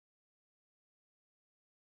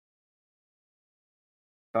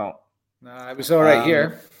Oh. Nah, it was all right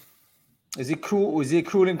here. Is it cool? Was it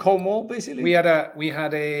cool in Cornwall? Basically, we had a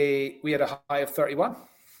high of 31.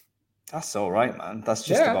 That's all right, man. That's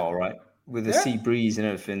just about all right with the sea breeze and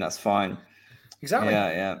everything. That's fine. Exactly.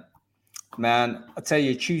 Yeah. Man, I tell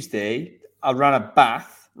you, Tuesday I ran a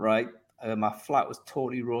bath. Right, my flat was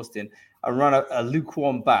totally roasting. I ran a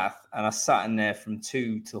lukewarm bath, and I sat in there from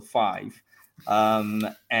 2 till 5,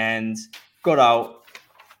 and got out,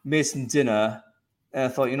 made some dinner. And I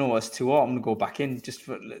thought, you know what, it's too hot. I'm gonna go back in, just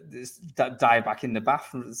dive back in the bath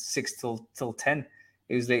from 6 till 10.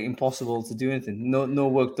 It was like impossible to do anything. No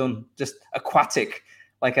work done. Just aquatic,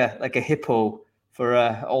 like a hippo for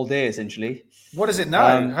all day essentially. What is it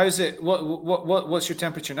now? How's it? What's your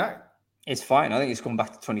temperature now? It's fine. I think it's gone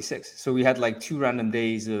back to 26. So we had like 2 random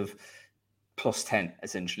days of plus 10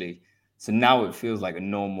 essentially. So now it feels like a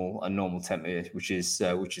normal temperature, which is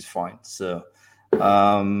fine. So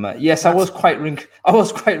yes, I was quite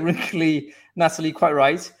wrinkly, Natalie. Quite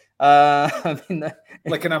right. I mean,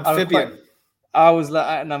 like an amphibian. I was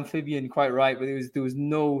like an amphibian, quite right, but there was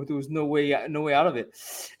no way out of it.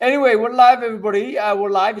 Anyway, we're live, everybody. We're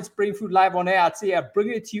live. It's Brainfood live on air. I'd say I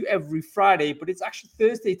bring it to you every Friday, but it's actually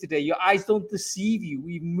Thursday today. Your eyes don't deceive you.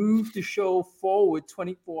 We moved the show forward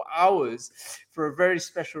 24 hours for a very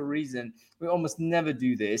special reason. We almost never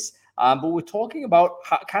do this, but we're talking about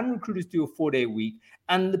can recruiters do a 4-day week,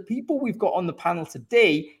 and the people we've got on the panel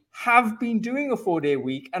today have been doing a 4-day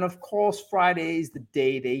week, and of course Friday is the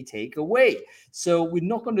day they take away. So we're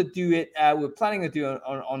not going to do it. We're planning to do it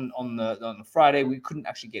on the Friday. We couldn't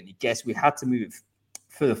actually get any guests. We had to move it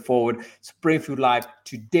further forward. So Brainfood Live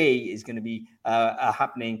today is going to be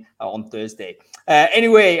happening on Thursday.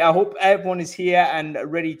 Anyway, I hope everyone is here and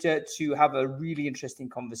ready to have a really interesting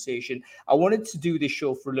conversation. I wanted to do this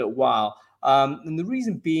show for a little while. And the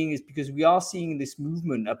reason being is because we are seeing this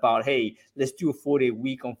movement about, hey, let's do a 4-day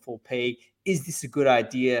week on full pay. Is this a good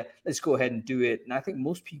idea? Let's go ahead and do it. And I think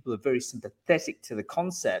most people are very sympathetic to the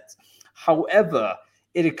concept. However,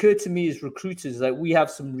 it occurred to me as recruiters that we have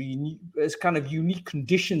some kind of unique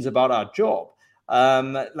conditions about our job.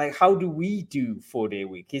 Like, how do we do 4-day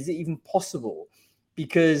week? Is it even possible?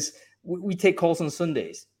 Because we take calls on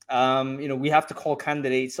Sundays. We have to call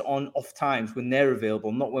candidates on off times when they're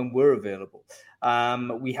available, not when we're available.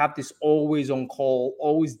 We have this always on call,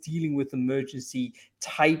 always dealing with emergency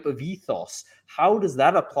type of ethos. How does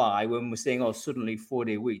that apply when we're saying, oh, suddenly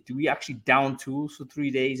 4-day week? Do we actually down tools for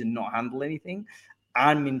 3 days and not handle anything?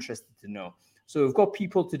 I'm interested to know. So we've got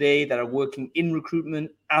people today that are working in recruitment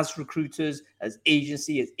as recruiters, as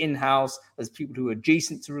agency, as in-house, as people who are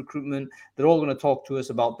adjacent to recruitment. They're all going to talk to us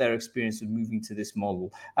about their experience of moving to this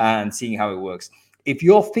model and seeing how it works. If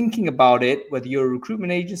you're thinking about it, whether you're a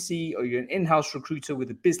recruitment agency or you're an in-house recruiter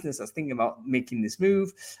with a business that's thinking about making this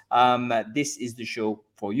move, this is the show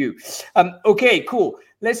for you. Okay, cool.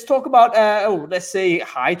 Let's talk about, let's say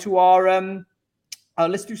hi to our...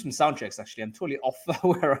 let's do some sound checks, actually. I'm totally off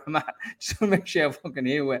where I'm at. Just to make sure everyone can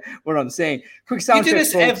hear what I'm saying. Quick sound check. You do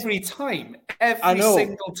this every time. Every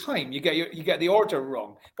single time you get the order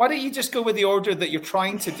wrong. Why don't you just go with the order that you're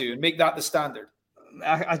trying to do and make that the standard?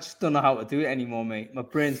 I just don't know how to do it anymore, mate. My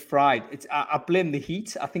brain's fried. I blame the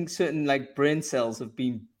heat. I think certain brain cells have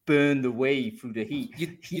been burned away through the heat.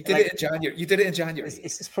 You did it in January. You did it in January.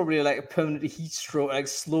 It's probably like a permanent heat stroke, like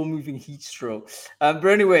slow moving heat stroke. But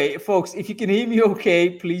anyway, folks, if you can hear me okay,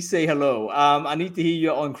 please say hello. I need to hear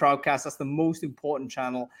you on Crowdcast. That's the most important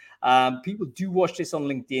channel. People do watch this on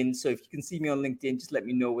LinkedIn. So if you can see me on LinkedIn, just let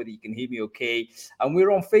me know whether you can hear me okay. And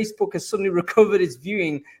we're on Facebook, has suddenly recovered its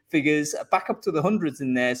viewing figures back up to the hundreds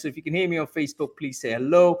in there. So if you can hear me on Facebook, please say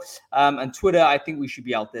hello. And Twitter, I think we should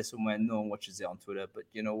be out there somewhere. No one watches it on Twitter, but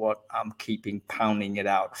you know what? I'm keeping pounding it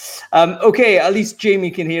out. Okay, at least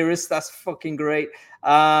Jamie can hear us. That's fucking great.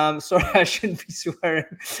 Sorry, I shouldn't be swearing,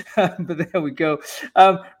 but there we go.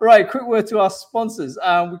 Right, quick word to our sponsors.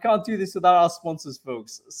 We can't do this without our sponsors,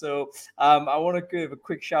 folks. So I want to give a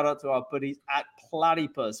quick shout out to our buddies at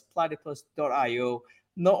Platypus, platypus.io.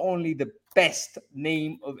 Not only the best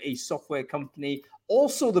name of a software company,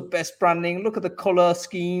 also the best branding. Look at the color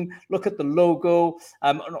scheme, look at the logo,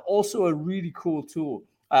 and also a really cool tool.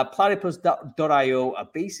 Platypus.io are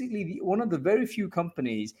basically one of the very few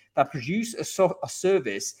companies that produce a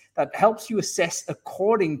service that helps you assess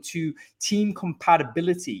according to team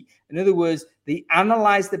compatibility. In other words, they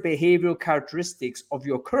analyze the behavioral characteristics of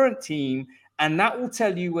your current team, and that will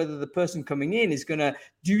tell you whether the person coming in is going to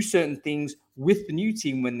do certain things with the new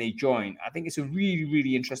team when they join. I think it's a really,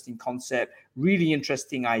 really interesting concept, really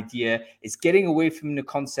interesting idea. It's getting away from the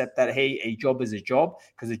concept that, hey, a job is a job,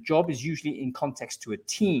 because a job is usually in context to a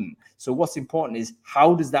team. So what's important is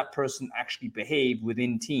how does that person actually behave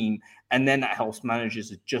within team? And then that helps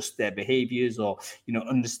managers adjust their behaviors, or, you know,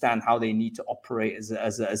 understand how they need to operate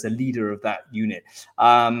as a leader of that unit.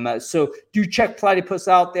 So do check Platypus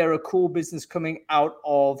out. They're a cool business coming out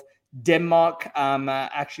of Denmark,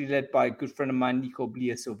 actually led by a good friend of mine, Nico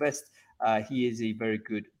Blia Sylvestre. He is a very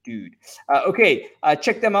good dude. Okay,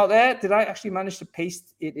 check them out there. Did I actually manage to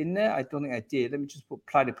paste it in there? I don't think I did. Let me just put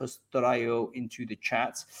platypus.io into the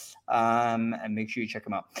chat, and make sure you check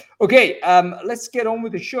them out. Okay, let's get on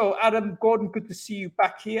with the show. Adam Gordon, good to see you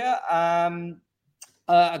back here. I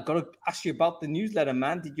got to ask you about the newsletter,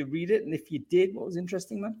 man. Did you read it? And if you did, what was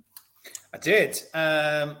interesting, man? I did.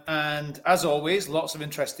 And as always, lots of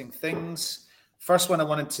interesting things. First one I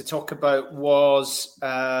wanted to talk about was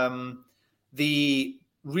the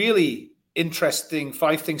really interesting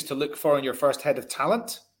 5 things to look for in your first head of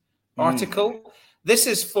talent article. This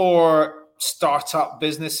is for startup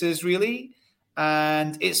businesses, really.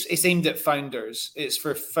 And it's aimed at founders. It's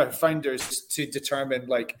for founders to determine,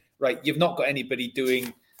 like, right, you've not got anybody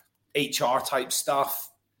doing HR type stuff.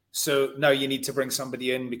 So now you need to bring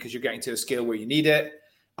somebody in because you're getting to a scale where you need it.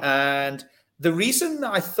 And the reason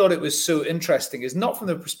I thought it was so interesting is not from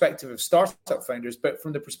the perspective of startup founders, but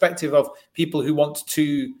from the perspective of people who want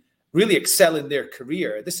to really excel in their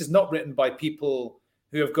career. This is not written by people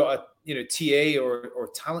who have got a, you know, TA or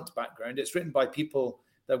talent background. It's written by people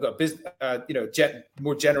that have got a business,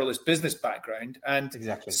 more generalist business background. And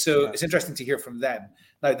exactly. So it's interesting to hear from them.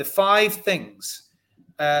 Now, the 5 things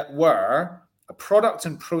were a product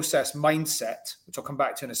and process mindset, which I'll come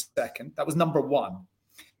back to in a second. That was number 1.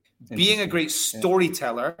 Being a great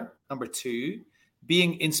storyteller, number 2.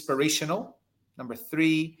 Being inspirational, number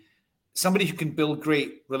 3. Somebody who can build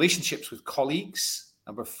great relationships with colleagues,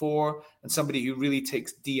 number 4. And somebody who really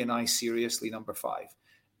takes D&I seriously, number 5.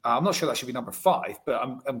 I'm not sure that should be number 5, but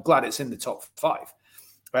I'm glad it's in the top 5.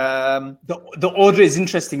 The order is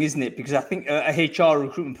interesting, isn't it? Because I think a HR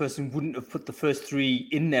recruitment person wouldn't have put the first 3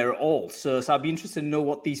 in there at all. So I'd be interested to know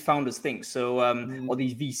what these founders think. So or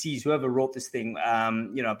these VCs, whoever wrote this thing,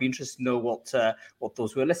 you know, I'd be interested to know what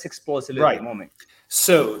those were. Let's explore this a little bit more, mate.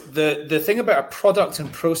 So the thing about a product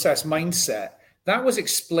and process mindset, that was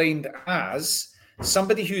explained as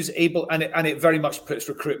somebody who's able, and it very much puts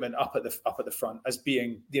recruitment up at the front as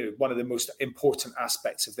being, you know, one of the most important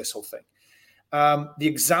aspects of this whole thing. The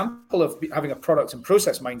example of having a product and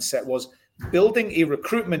process mindset was building a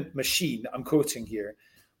recruitment machine, I'm quoting here,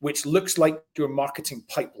 which looks like your marketing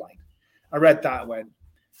pipeline. I read that and went,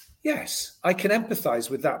 yes, I can empathize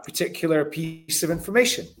with that particular piece of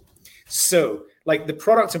information. So, like, the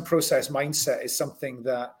product and process mindset is something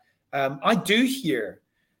that I do hear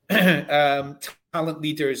talent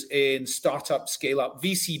leaders in startup, scale-up,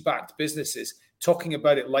 VC-backed businesses talking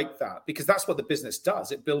about it like that, because that's what the business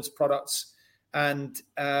does. It builds products. And,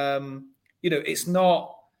 you know, it's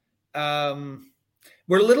not,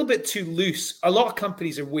 we're a little bit too loose. A lot of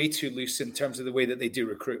companies are way too loose in terms of the way that they do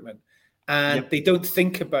recruitment. And they don't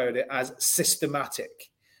think about it as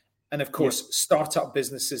systematic. And of course, startup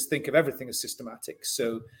businesses think of everything as systematic.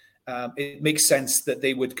 So it makes sense that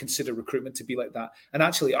they would consider recruitment to be like that. And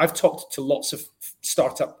actually, I've talked to lots of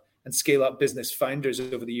startup and scale-up business founders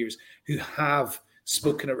over the years who have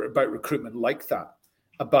spoken about recruitment like that.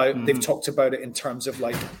 They've talked about it in terms of,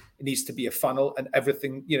 like, it needs to be a funnel, and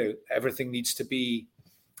everything needs to be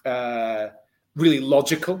really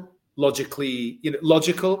logical,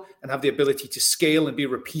 and have the ability to scale and be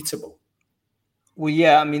repeatable. Well,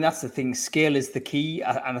 yeah, I mean, that's the thing. Scale is the key.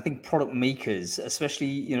 And I think product makers, especially,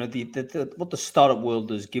 you know, what the startup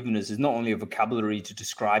world has given us is not only a vocabulary to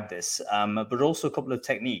describe this, but also a couple of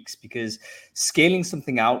techniques, because scaling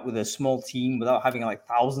something out with a small team without having like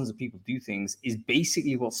thousands of people do things is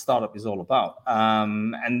basically what startup is all about.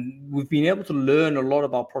 And we've been able to learn a lot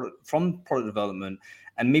about product development,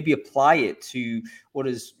 and maybe apply it to what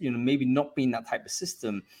is, you know, maybe not being that type of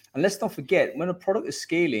system. And let's not forget, when a product is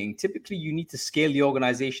scaling, typically you need to scale the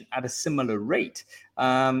organization at a similar rate.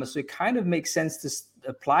 So it kind of makes sense to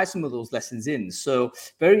apply some of those lessons in. So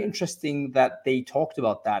very interesting that they talked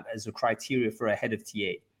about that as a criteria for a head of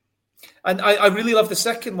TA. And I really love the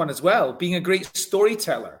second one as well, being a great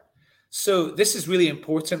storyteller. So this is really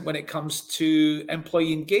important when it comes to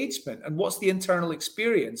employee engagement, and what's the internal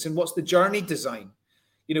experience, and what's the journey design.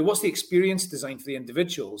 You know, what's the experience design for the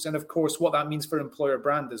individuals, and of course, what that means for employer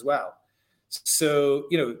brand as well. So,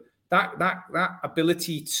 you know, that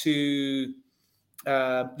ability to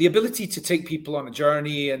the ability to take people on a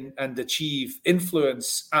journey and achieve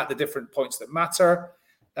influence at the different points that matter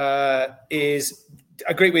is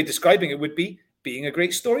a great way of describing it would be being a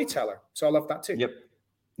great storyteller. So I love that too. Yep.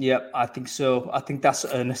 Yeah, I think so. I think that's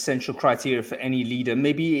an essential criteria for any leader.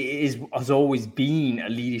 Maybe has always been a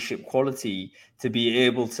leadership quality to be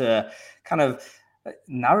able to kind of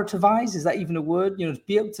narrativize. Is that even a word? To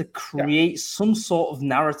be able to create some sort of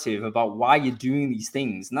narrative about why you're doing these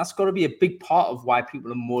things. And that's got to be a big part of why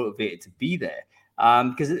people are motivated to be there.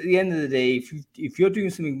 Because at the end of the day, if you're doing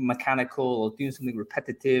something mechanical or doing something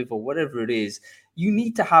repetitive or whatever it is, you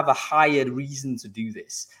need to have a higher reason to do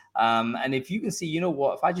this. And if you can see,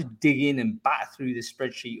 if I just dig in and bat through this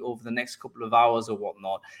spreadsheet over the next couple of hours or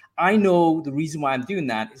whatnot, I know the reason why I'm doing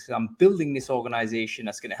that is because I'm building this organization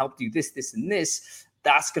that's going to help do this, this, and this.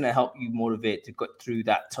 That's going to help you motivate to get through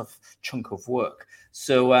that tough chunk of work.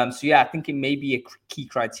 So yeah, I think it may be a key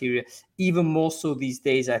criteria, even more so these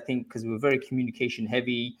days, I think, because we're very communication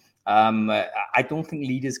heavy. I don't think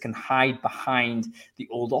leaders can hide behind the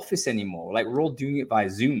old office anymore. Like, we're all doing it by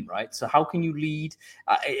Zoom, right? So how can you lead?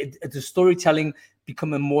 Does storytelling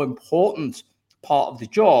become a more important part of the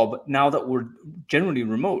job now that we're generally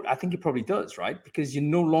remote? I think it probably does, right? Because you're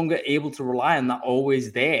no longer able to rely on that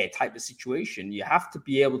always there type of situation. You have to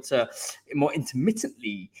be able to more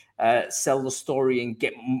intermittently sell the story and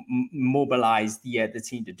get mobilize the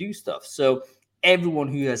team to do stuff. So everyone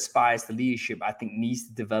who aspires to leadership, I think, needs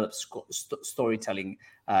to develop storytelling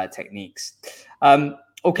techniques.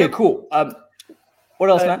 Okay, cool. What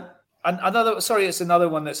else, man? It's another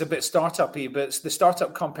one that's a bit startup-y, but the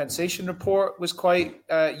startup compensation report was quite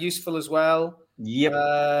useful as well. Yep.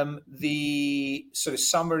 The sort of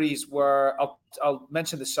summaries were, I'll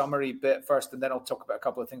mention the summary bit first, and then I'll talk about a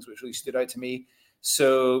couple of things which really stood out to me.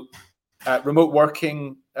 So remote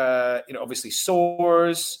working, obviously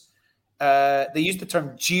soars. They used the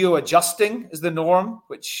term geo-adjusting as the norm,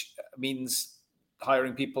 which means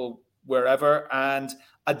hiring people wherever and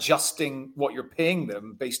adjusting what you're paying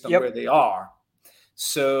them based on where they are.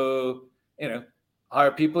 So,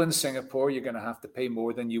 hire people in Singapore, you're going to have to pay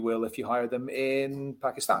more than you will if you hire them in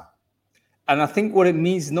Pakistan. And I think what it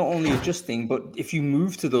means, not only adjusting, but if you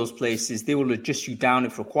move to those places, they will adjust you down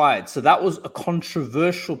if required. So that was a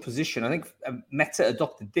controversial position. I think Meta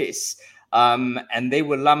adopted this. And they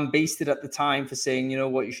were lambasted at the time for saying,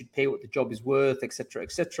 you should pay what the job is worth, et cetera,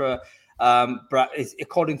 et cetera. But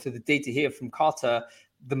according to the data here from Carter,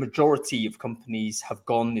 the majority of companies have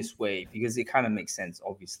gone this way because it kind of makes sense,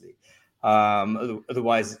 obviously.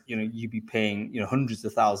 Otherwise, you'd be paying, hundreds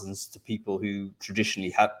of thousands to people who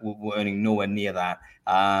traditionally were earning nowhere near that,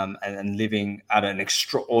 and living at an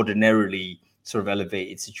extraordinarily sort of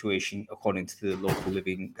elevated situation according to the local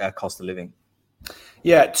living cost of living.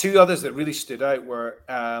 Yeah, two others that really stood out were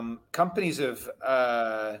companies of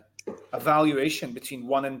a valuation between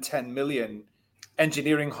 1 and 10 million.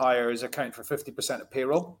 Engineering hires account for 50% of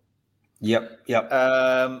payroll. Yep.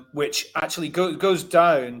 Which actually goes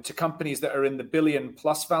down to companies that are in the billion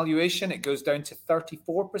plus valuation. It goes down to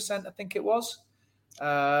 34%, I think it was. So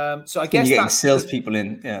I guess you're getting salespeople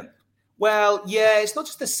in. Yeah. Well, yeah, it's not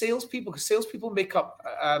just the salespeople, because salespeople make up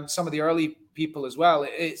some of the early people as well.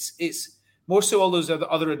 It's more so all those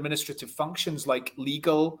other administrative functions like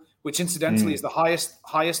legal, which incidentally is the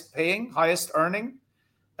highest paying, highest earning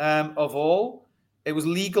of all. It was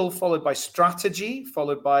legal, followed by strategy,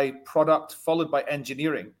 followed by product, followed by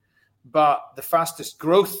engineering. But the fastest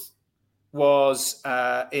growth was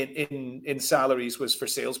in salaries was for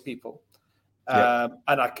salespeople. And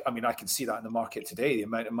I can see that in the market today. The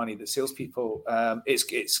amount of money that salespeople,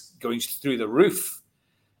 it's going through the roof.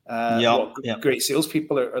 Great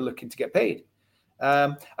salespeople are looking to get paid.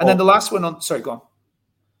 And then the last one sorry, go on.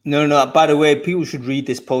 No. By the way, people should read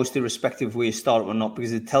this post irrespective of where you start or not,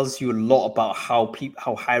 because it tells you a lot about how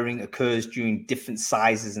hiring occurs during different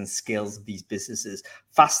sizes and scales of these businesses.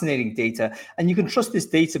 Fascinating data. And you can trust this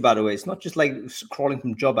data, by the way. It's not just like crawling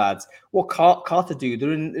from job ads. What Carter do,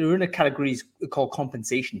 they're in a category called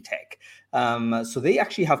compensation tech. So they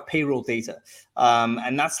actually have payroll data.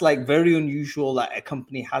 And that's like very unusual that a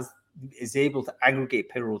company is able to aggregate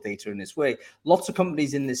payroll data in this way. Lots of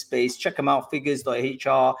companies in this space, check them out,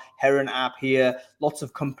 figures.hr, Heron app here. Lots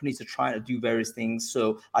of companies are trying to do various things.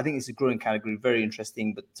 So I think it's a growing category, very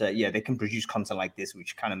interesting. But they can produce content like this,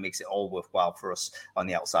 which kind of makes it all worthwhile for us on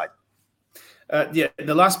the outside. The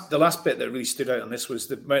last bit that really stood out on this was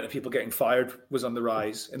the amount of people getting fired was on the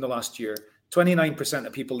rise in the last year. 29%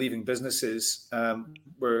 of people leaving businesses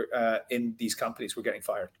were in these companies were getting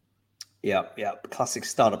fired. Yeah, classic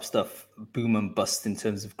startup stuff, boom and bust in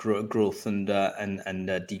terms of growth and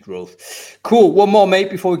degrowth. Cool. One more,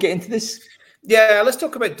 mate, before we get into this. Yeah, let's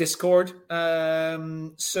talk about Discord.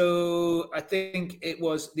 So I think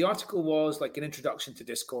the article was like an introduction to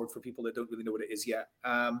Discord for people that don't really know what it is yet.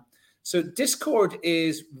 So Discord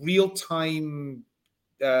is real-time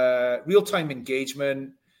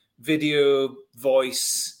engagement, video,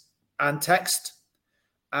 voice, and text.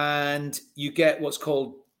 And you get what's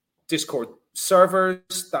called Discord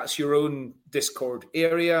servers. That's your own Discord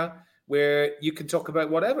area where you can talk about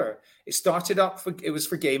whatever. It was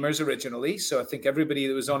for gamers originally, so I think everybody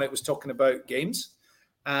that was on it was talking about games,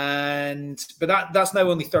 but that's now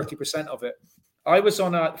only 30% of it. I was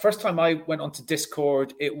first time I went onto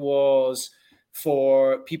Discord, it was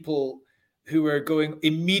for people who were going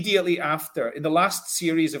immediately after in the last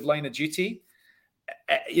series of Line of Duty.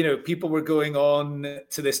 People were going on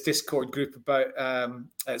to this Discord group about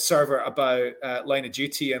server about Line of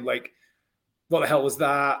Duty and like, what the hell was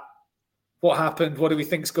that? What happened? What do we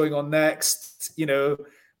think's going on next?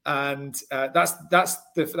 And that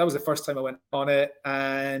was the first time I went on it.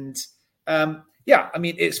 And I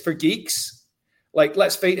mean, it's for geeks. Like,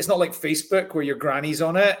 let's face, it's not like Facebook where your granny's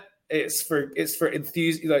on it. It's for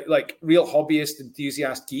like real hobbyist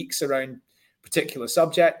enthusiast geeks around particular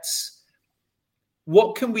subjects.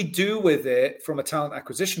 What can we do with it from a talent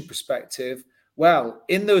acquisition perspective? Well,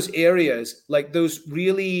 in those areas, like those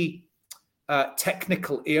really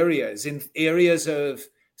technical areas, in areas of,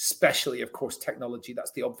 especially, of course, technology,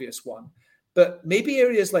 that's the obvious one, but maybe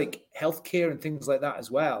areas like healthcare and things like that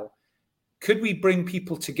as well. Could we bring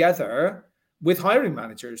people together with hiring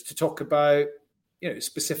managers to talk about,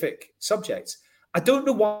 specific subjects? I don't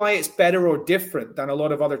know why it's better or different than a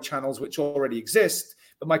lot of other channels which already exist.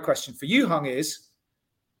 But my question for you, Hung, is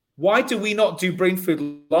why do we not do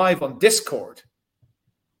Brainfood Live on Discord?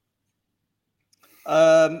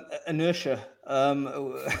 Inertia.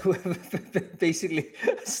 Basically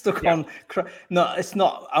stuck on. No, it's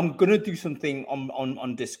not. I'm gonna do something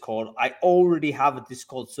on Discord. I already have a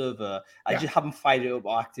Discord server. I just haven't fired it up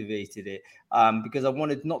or activated it because I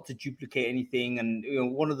wanted not to duplicate anything. And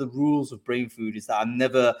one of the rules of Brainfood is that I'm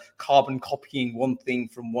never carbon copying one thing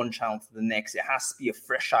from one channel to the next. It has to be a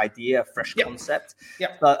fresh idea, a fresh concept.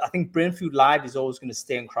 But I think Brainfood Live is always going to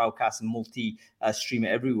stay on Crowdcast and multi-stream it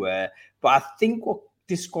everywhere. But I think what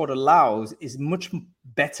Discord allows is much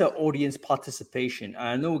better audience participation. And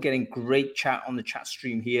I know we're getting great chat on the chat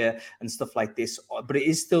stream here and stuff like this, but it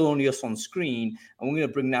is still only us on screen. And we're going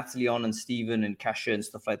to bring Natalie on and Stephen and Kasha and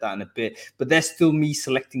stuff like that in a bit. But there's still me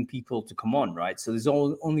selecting people to come on, right? So there's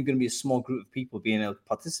only going to be a small group of people being able to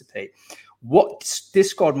participate. What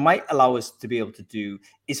Discord might allow us to be able to do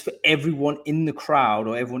is for everyone in the crowd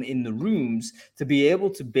or everyone in the rooms to be able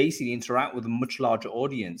to basically interact with a much larger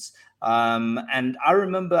audience. And I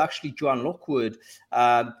remember actually Joanne Lockwood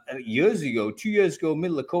 2 years ago,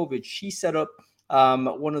 middle of COVID, she set up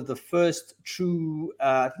one of the first True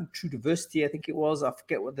Diversity, I think it was. I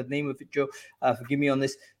forget what the name of it, Joe. Forgive me on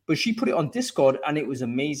this. But she put it on Discord and it was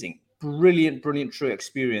amazing. Brilliant True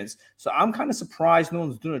experience. So I'm kind of surprised no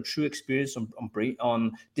one's done a True experience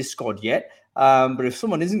on Discord yet. But if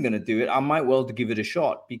someone isn't going to do it, I might well give it a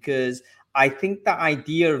shot, because I think that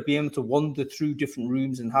idea of being able to wander through different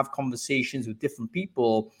rooms and have conversations with different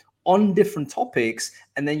people on different topics,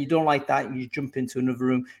 and then you don't like that and you jump into another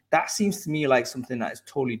room, that seems to me like something that is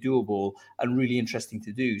totally doable and really interesting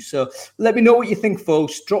to do. So let me know what you think,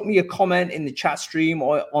 folks. Drop me a comment in the chat stream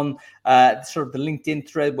or on sort of the LinkedIn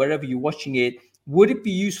thread, wherever you're watching it. Would it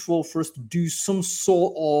be useful for us to do some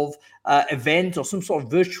sort of event or some sort of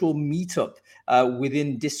virtual meetup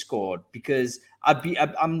within Discord? Because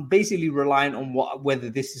I'm basically relying on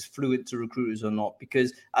whether this is fluent to recruiters or not.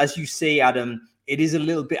 Because as you say, Adam, it is a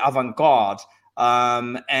little bit avant-garde.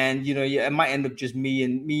 And it might end up just me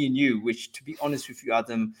and you, which, to be honest with you,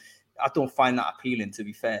 Adam, I don't find that appealing, to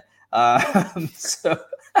be fair. So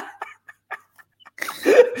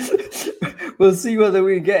we'll see whether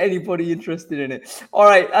we can get anybody interested in it. All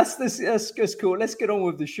right, that's cool. Let's get on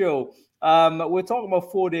with the show. We're talking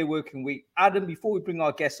about 4-day working week. Adam, before we bring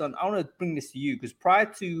our guests on, I want to bring this to you, because prior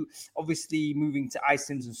to obviously moving to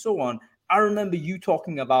iSIMS and so on, I remember you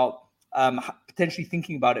talking about potentially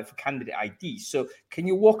thinking about it for candidate ID. So can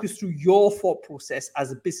you walk us through your thought process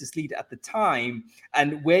as a business leader at the time,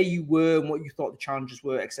 and where you were and what you thought the challenges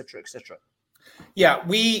were, et cetera, et cetera? Yeah,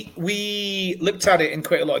 we looked at it in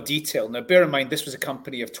quite a lot of detail. Now, bear in mind, this was a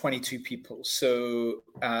company of 22 people. So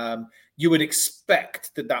you would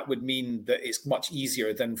expect that would mean that it's much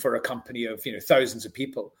easier than for a company of thousands of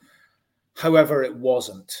people. However, it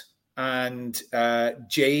wasn't. And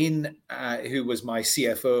Jane, who was my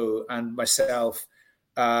CFO, and myself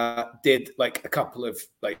did like a couple of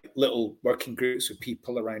like little working groups with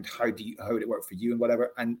people around how would it work for you and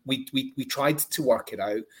whatever. And we tried to work it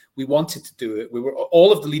out. We wanted to do it. We were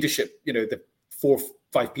all of the leadership, the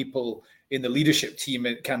 4-5 people in the leadership team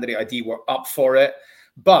at Candidate ID were up for it.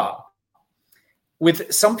 But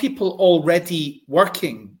with some people already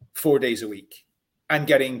working 4 days a week and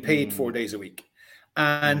getting paid 4 days a week,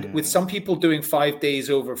 and with some people doing 5 days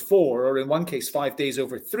over 4, or in one case, 5 days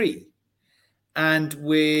over 3, and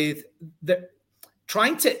with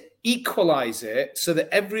trying to equalize it so that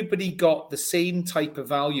everybody got the same type of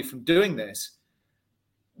value from doing this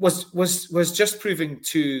was just proving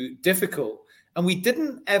too difficult. And we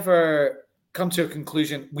didn't ever come to a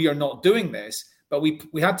conclusion, we are not doing this, but we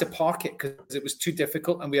had to park it because it was too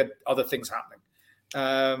difficult and we had other things happening.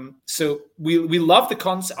 So we love the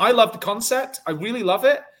concept. I love the concept. I really love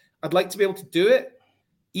it. I'd like to be able to do it,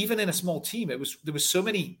 even in a small team. There was so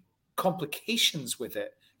many complications with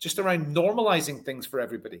it, just around normalizing things for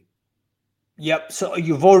everybody. Yep. So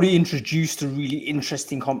you've already introduced a really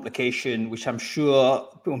interesting complication, which I'm sure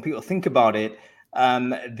when people think about it,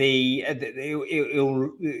 they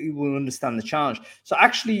will understand the challenge. So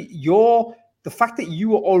actually, the fact that you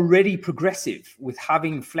were already progressive with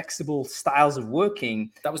having flexible styles of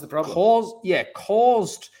working, that was the problem.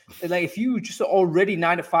 Caused like, if you just already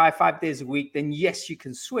 9 to 5, 5 days a week, then yes, you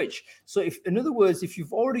can switch. So in other words, if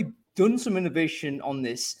you've already done some innovation on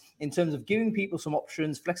this in terms of giving people some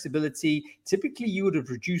options, flexibility, typically you would have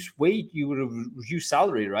reduced wage, you would have reduced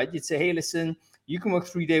salary, right? You'd say, hey, listen, you can work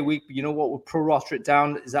 3 day a week, but you know what? We'll pro-rata it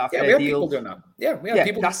down. Is that a fair deal? People doing that. Yeah,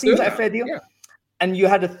 people that seems like a fair deal. Yeah. And you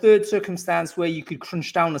had a third circumstance where you could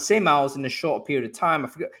crunch down the same hours in a shorter period of time. I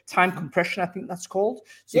forget, time compression, I think that's called.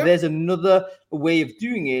 So there's another way of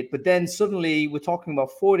doing it. But then suddenly we're talking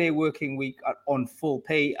about 4 day working week on full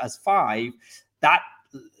pay as 5. That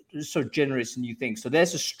sort of generates a new thing. So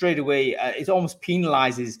there's a straight away, it almost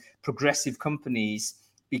penalizes progressive companies,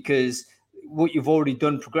 because what you've already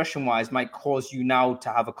done progression wise might cause you now to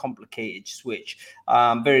have a complicated switch.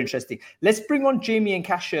 Very interesting. Let's bring on Jamie and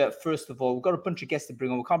Kasia first of all. We've got a bunch of guests to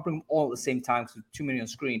bring on. We can't bring them all at the same time because there's too many on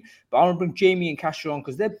screen. But I want to bring Jamie and Kasia on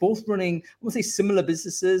because they're both running, I won't say similar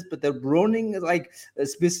businesses, but they're running like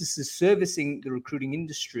as businesses servicing the recruiting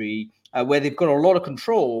industry where they've got a lot of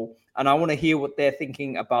control. And I want to hear what they're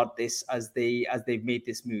thinking about this as they've made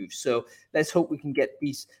this move. So let's hope we can get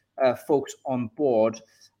these folks on board.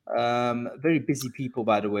 Very busy people,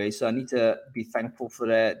 by the way, so I need to be thankful for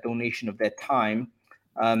their donation of their time.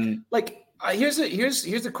 Here's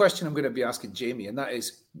the question I'm going to be asking Jamie, and that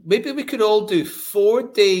is, maybe we could all do 4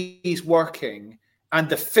 days working and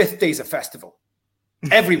the 5th day's a festival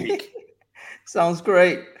every week. Sounds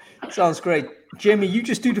great. Jamie, you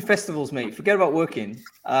just do the festivals, mate. Forget about working.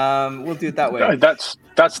 We'll do it that way.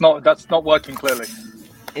 That's not working clearly.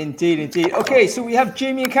 Indeed. Okay, so we have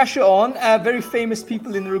Jamie and Kasia on, very famous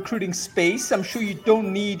people in the recruiting space. I'm sure you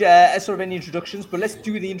don't need sort of any introductions, but let's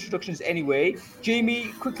do the introductions anyway.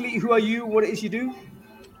 Jamie, quickly, who are you? What it is you do?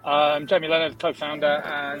 I'm Jamie Leonard, co-founder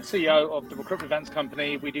and CEO of the recruitment events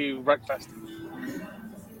company. We do RecFest.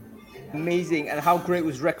 Amazing. And how great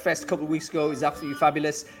was RecFest a couple of weeks ago? It's absolutely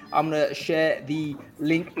fabulous. I'm going to share the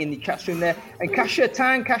link in the chat stream there. And Kasia,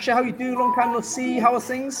 how you doing? Long time no see. How are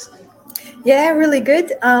things? Yeah, really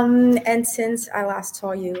good. And since I last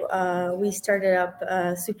saw you, we started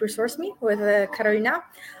up Super Source Me with Karolina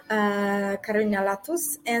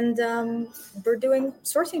Latus, and we're doing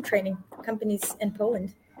sourcing training companies in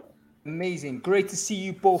Poland. Amazing. Great to see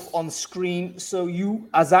you both on screen. So you,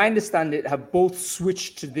 as I understand it, have both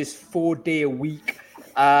switched to this 4 day a week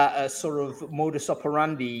sort of modus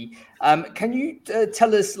operandi. Can you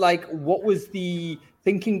tell us, like, what was the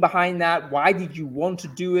thinking behind that? Why did you want to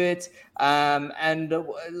do it? And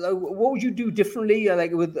what would you do differently?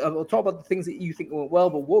 We'll talk about the things that you think went well,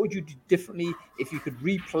 but what would you do differently if you could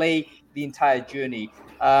replay the entire journey?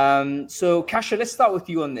 So Kasia, let's start with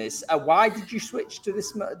you on this. Why did you switch to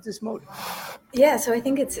this mode? Yeah, so I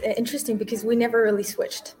think it's interesting because we never really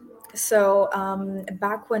switched. So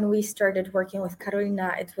back when we started working with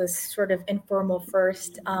Karolina, it was sort of informal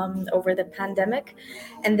first over the pandemic.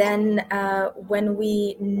 And then when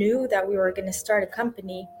we knew that we were going to start a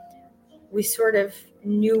company, we sort of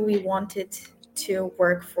knew we wanted to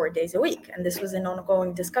work 4 days a week. And this was an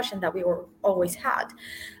ongoing discussion that we always had.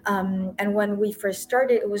 And when we first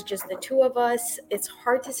started, it was just the two of us. It's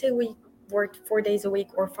hard to say we worked 4 days a week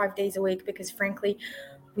or 5 days a week because, frankly,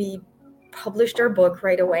 we published our book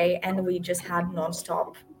right away and we just had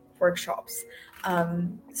nonstop workshops.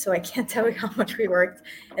 So I can't tell you how much we worked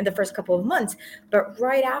in the first couple of months. But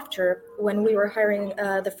right after, when we were hiring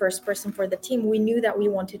the first person for the team, we knew that we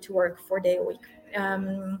wanted to work 4 days a week.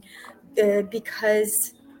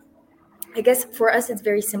 because I guess for us it's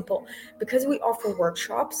very simple. Because we offer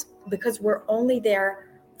workshops, because we're only there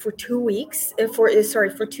for 2 weeks, for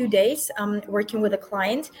 2 days, working with a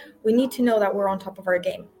client, we need to know that we're on top of our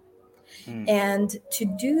game. And to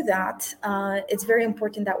do that, it's very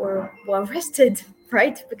important that we're well rested,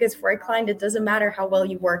 right? Because for a client, it doesn't matter how well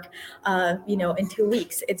you work, in 2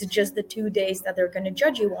 weeks. It's just the 2 days that they're going to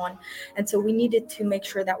judge you on. And so we needed to make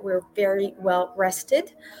sure that we're very well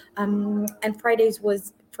rested. And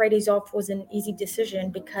Fridays off was an easy decision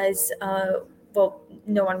because,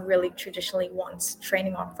 no one really traditionally wants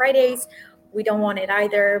training on Fridays. We don't want it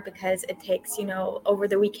either because it takes, over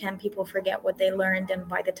the weekend, people forget what they learned. And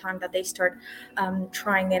by the time that they start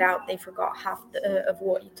trying it out, they forgot half of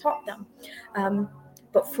what you taught them.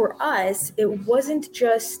 But for us, it wasn't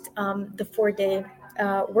just the 4-day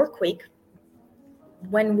work week.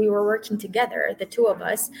 When we were working together, the two of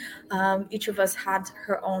us, each of us had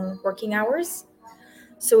her own working hours.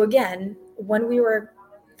 So again, when we were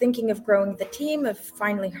thinking of growing the team, of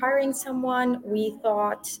finally hiring someone, we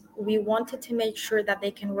thought we wanted to make sure that they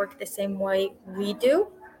can work the same way we do.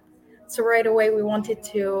 So right away, we wanted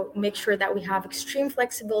to make sure that we have extreme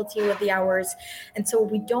flexibility with the hours. And so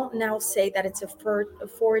we don't now say that it's a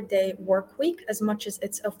 4-day work week as much as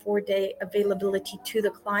it's a 4-day availability to the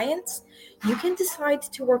clients. You can decide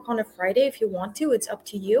to work on a Friday if you want to. It's up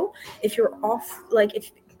to you. If you're off, like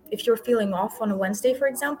if you're feeling off on a Wednesday, for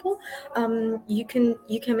example, you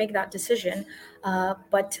can make that decision.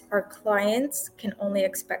 But our clients can only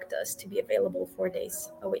expect us to be available 4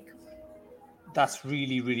 days a week. That's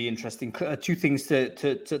really, really interesting. Two things to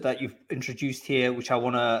that you've introduced here, which I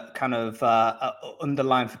want to kind of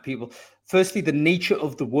underline for people. Firstly, the nature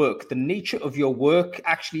of the work. The nature of your work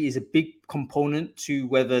actually is a big component to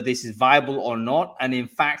whether this is viable or not. And in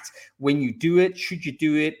fact, when you do it, should you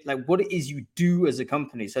do it, like what it is you do as a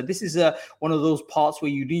company. So this is one of those parts where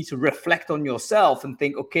you need to reflect on yourself and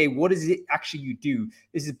think, okay, what is it actually you do?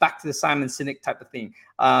 This is back to the Simon Sinek type of thing.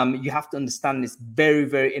 You have to understand this very,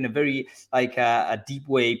 very, in a very like a deep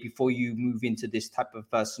way before you move into this type of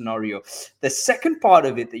scenario. The second part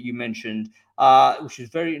of it that you mentioned, which is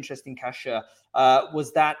very interesting, Kasia,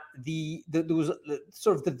 was that there was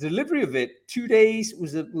sort of the delivery of it. 2 days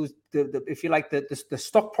was the if you like the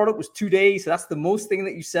stock product was 2 days. So that's the most thing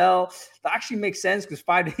that you sell. That actually makes sense because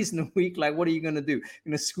 5 days in a week, like what are you going to do? You're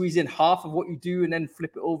going to squeeze in half of what you do and then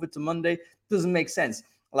flip it over to Monday? Doesn't make sense.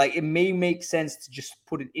 Like it may make sense to just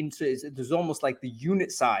put it into, there's almost like the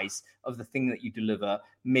unit size of the thing that you deliver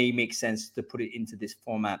may make sense to put it into this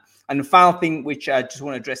format. And the final thing, which I just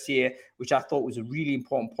want to address here, which I thought was a really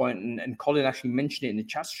important point, and Colin actually mentioned it in the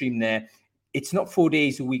chat stream there, it's not 4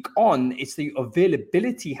 days a week on, it's the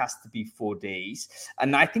availability has to be 4 days.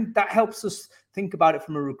 And I think that helps us think about it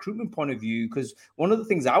from a recruitment point of view, because one of the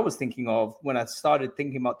things I was thinking of when I started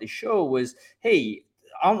thinking about this show was, hey,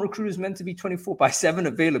 aren't recruiters meant to be 24/7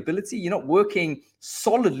 availability? You're not working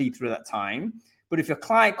solidly through that time. But if your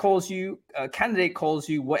client calls you, a candidate calls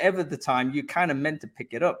you, whatever the time, you're kind of meant to pick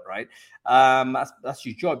it up, right? That's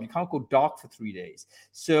your job. You can't go dark for 3 days.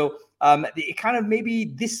 So it kind of maybe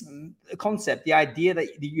this concept, the idea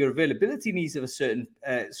that your availability needs of a certain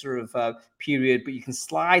period, but you can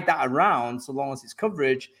slide that around so long as it's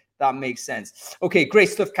coverage. That makes sense. Okay, great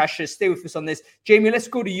stuff, Kasia. Stay with us on this. Jamie, let's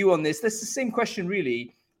go to you on this. That's the same question,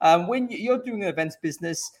 really. When you're doing an events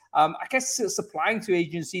business, I guess supplying to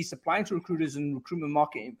agencies, supplying to recruiters and recruitment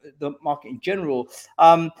market, the market in general,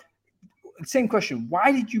 same question.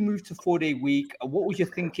 Why did you move to 4-day week? What was your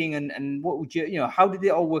thinking and what would how did it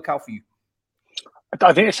all work out for you?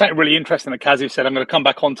 I think it's something really interesting that Kazi said. I'm going to come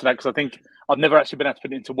back onto that because I think I've never actually been able to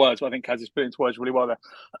put it into words, but I think Kazi's put it into words really well there.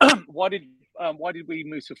 Why did we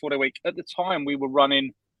move to a 4-day week? At the time, we were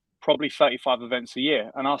running probably 35 events a year,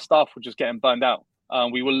 and our staff were just getting burned out.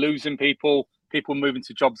 We were losing people. People were moving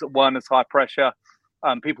to jobs that weren't as high pressure.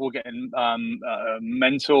 People were getting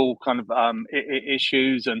mental kind of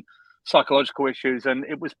issues and psychological issues, and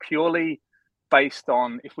it was purely based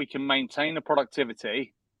on if we can maintain the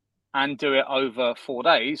productivity and do it over 4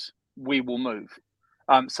 days, we will move.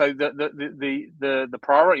 So the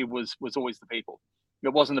priority was always the people.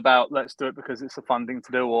 It wasn't about let's do it because it's a fun thing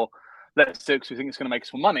to do, or let's do it because we think it's going to make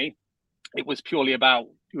us more money. It was purely about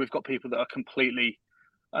we've got people that are completely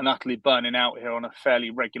and utterly burning out here on a fairly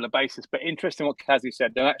regular basis. But interesting what Kazi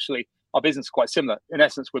said, and actually our business is quite similar. In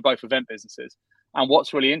essence, we're both event businesses. And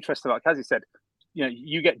what's really interesting, like Kazi said,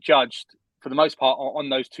 you get judged for the most part on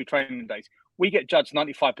those 2 training days. We get judged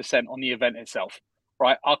 95% on the event itself,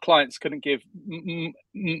 right? Our clients couldn't really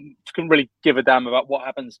give a damn about what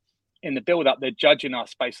happens in the build-up. They're judging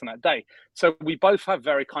us based on that day. So we both have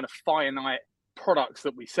very kind of finite products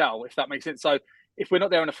that we sell, if that makes sense. So if we're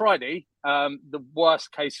not there on a Friday, the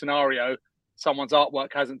worst case scenario, someone's artwork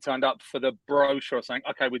hasn't turned up for the brochure or saying,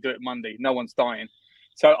 okay, we do it Monday. No one's dying.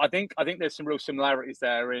 So I think there's some real similarities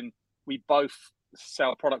there in we both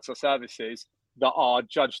sell products or services that are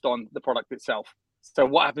judged on the product itself. So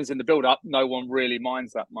what happens in the build up, no one really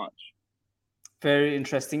minds that much. Very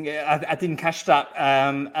interesting. I didn't catch that,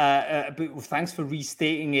 but thanks for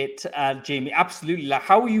restating it, Jamie. Absolutely. Like,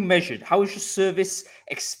 how are you measured? How is your service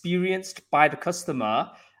experienced by the customer,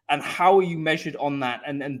 and how are you measured on that?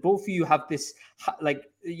 And both of you have this, like,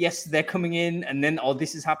 yes, they're coming in, and then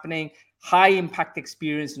this is happening. High impact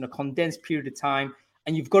experience in a condensed period of time.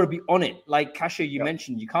 And you've got to be on it. Like Kasia, you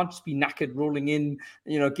mentioned, you can't just be knackered rolling in,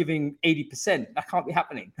 giving 80%. That can't be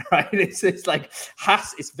happening, right? It's like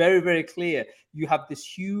it's very, very clear. You have this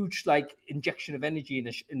huge like injection of energy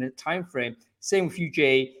in a time frame. Same with you,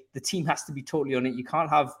 Jay. The team has to be totally on it. You can't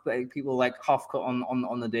have people like half cut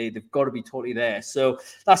on the day. They've got to be totally there. So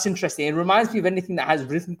that's interesting. It reminds me of anything that has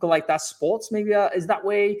rhythmical like that. Sports maybe is that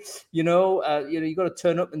way. You got to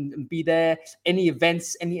turn up and be there. Any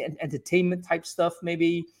events, any entertainment type stuff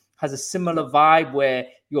maybe has a similar vibe where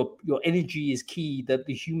your energy is key. That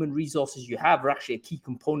the human resources you have are actually a key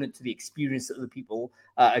component to the experience that the people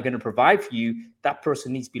are going to provide for you. That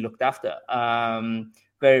person needs to be looked after.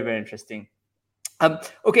 Very, very interesting.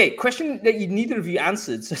 Okay, question that neither of you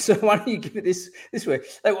answered. So why don't you give it this way?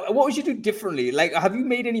 Like, what would you do differently? Like, have you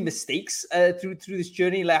made any mistakes through this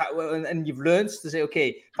journey? Like, and you've learned to say, okay,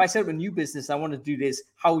 if I set up a new business, I want to do this.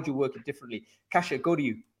 How would you work it differently? Kasia, go to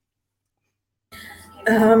you.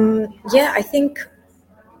 I think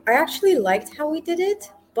I actually liked how we did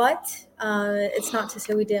it, but it's not to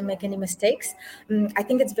say we didn't make any mistakes. I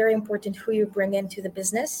think it's very important who you bring into the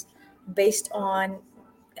business based on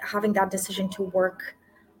having that decision to work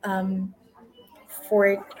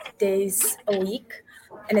 4 days a week.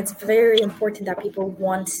 And it's very important that people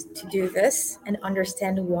want to do this and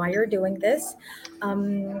understand why you're doing this.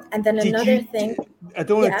 And then another thing. I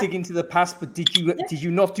don't want to dig into the past, but did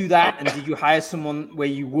you not do that? And did you hire someone where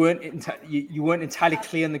you weren't entirely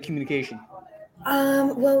clear on the communication?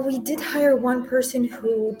 Well, we did hire one person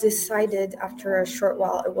who decided after a short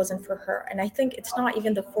while it wasn't for her. And I think it's not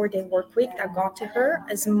even the 4-day work week that got to her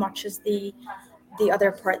as much as the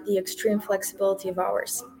other part, the extreme flexibility of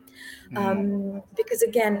hours. Because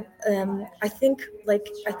again, I think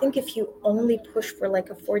if you only push for like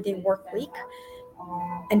a 4-day work week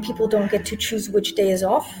and people don't get to choose which day is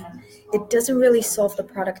off, it doesn't really solve the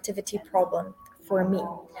productivity problem for me.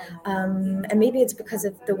 And maybe it's because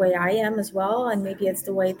of the way I am as well, and maybe it's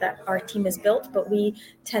the way that our team is built, but we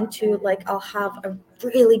tend to I'll have a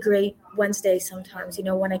really great Wednesday sometimes,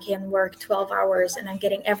 when I can work 12 hours and I'm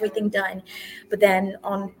getting everything done, but then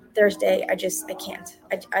on Thursday I can't.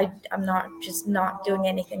 I'm not doing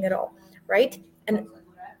anything at all, right? And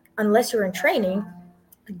unless you're in training,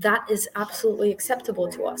 that is absolutely acceptable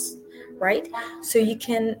to us, right? So you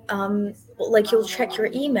can you'll check your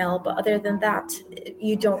email, but other than that,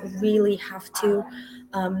 you don't really have to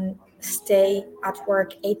stay at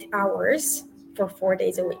work 8 hours for 4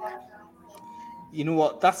 days a week. You know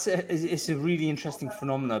what? It's a really interesting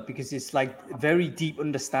phenomenon, because it's like very deep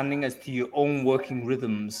understanding as to your own working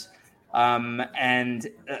rhythms. And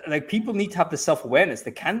people need to have the self-awareness.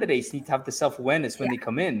 The candidates need to have the self-awareness when they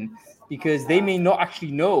come in, because they may not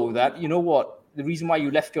actually know that, the reason why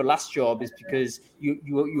you left your last job is because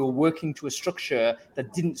you're working to a structure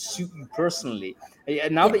that didn't suit you personally.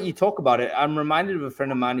 And now that you talk about it, I'm reminded of a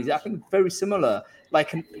friend of mine. He's, I think, very similar.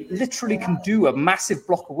 Literally can do a massive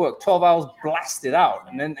block of work, 12 hours blasted out,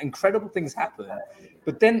 and then incredible things happen.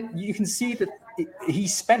 But then you can see that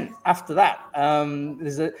he's spent after that.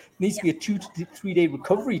 Needs to be a 2 to 3 day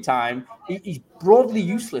recovery time. He's broadly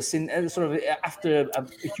useless in sort of after a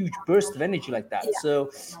huge burst of energy like that. Yeah.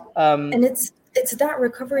 So, and it's that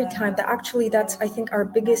recovery time that's I think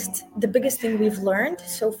the biggest thing we've learned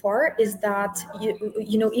so far is that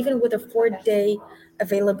even with a 4-day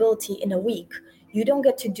availability in a week, you don't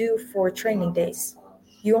get to do 4 training days.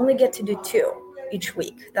 You only get to do 2 each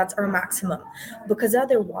week. That's our maximum, because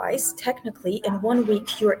otherwise, technically, in 1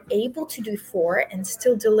 week you're able to do 4 and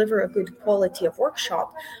still deliver a good quality of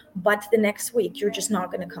workshop, but the next week you're just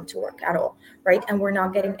not going to come to work at all, right? And we're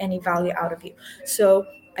not getting any value out of you. So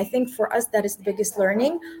I think for us, that is the biggest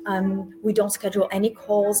learning. We don't schedule any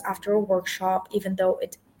calls after a workshop, even though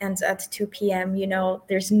it ends at 2 p.m.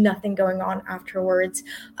 There's nothing going on afterwards.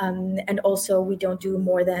 And also we don't do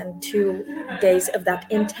more than 2 days of that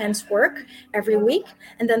intense work every week.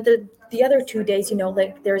 And then the other 2 days,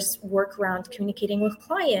 there's work around communicating with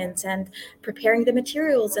clients and preparing the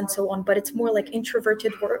materials and so on. But it's more like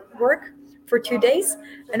introverted work for 2 days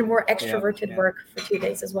and more extroverted work for 2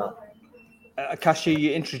 days as well. Kasia,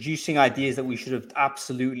 you're introducing ideas that we should have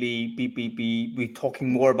absolutely be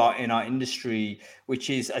talking more about in our industry, which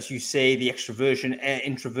is, as you say, the extroversion,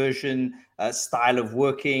 introversion style of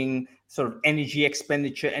working, sort of energy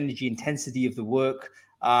expenditure, energy intensity of the work.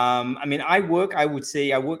 I mean, I would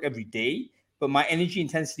say I work every day, but my energy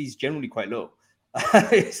intensity is generally quite low.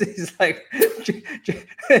 It's like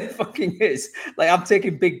it fucking is. Like, I'm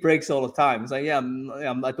taking big breaks all the time. It's like,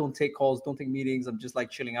 I don't take calls, don't take meetings. I'm just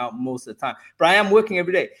like chilling out most of the time. But I am working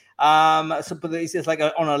every day. So, but it's just like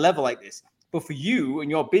on a level like this. But for you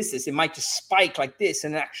and your business, it might just spike like this,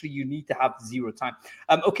 and actually you need to have zero time.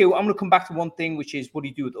 Okay, well, I'm going to come back to one thing, which is what do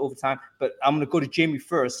you do with overtime? But I'm going to go to Jamie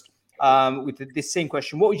first with this same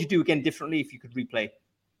question. What would you do again differently if you could replay?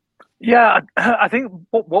 Yeah, I think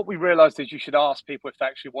what we realized is you should ask people if they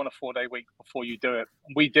actually want a 4-day week before you do it.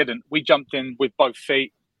 We didn't. We jumped in with both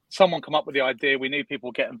feet. Someone come up with the idea. We knew people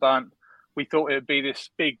were getting burnt. We thought it would be this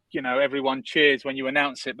big, everyone cheers when you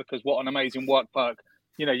announce it, because what an amazing work perk.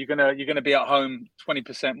 You're gonna be at home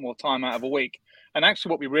 20% more time out of a week. And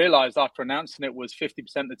actually, what we realized after announcing it was 50%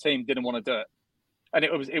 of the team didn't want to do it. And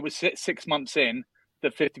it was 6 months in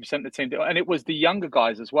that 50% of the team did, and it was the younger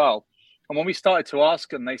guys as well. And when we started to ask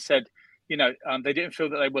them, they said, they didn't feel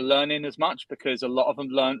that they were learning as much because a lot of them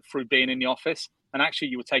learned through being in the office. And actually,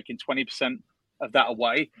 you were taking 20% of that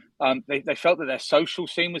away. They felt that their social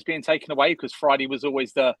scene was being taken away because Friday was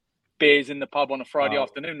always the beers in the pub on a Friday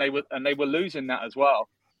afternoon. They were losing that as well.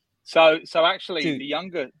 So actually, the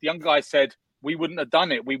younger guys said, we wouldn't have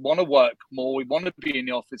done it. We want to work more. We want to be in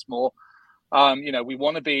the office more. We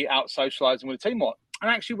want to be out socializing with the team more. And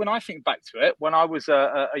actually, when I think back to it, when I was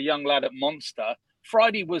a young lad at Monster,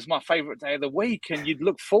 Friday was my favorite day of the week, and you'd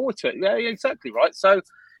look forward to it. Yeah, exactly right. So,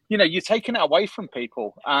 you're taking it away from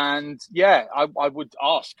people. And yeah, I would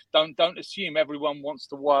ask, don't assume everyone wants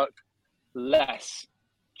to work less.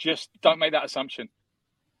 Just don't make that assumption.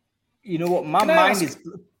 You know what? My mind is.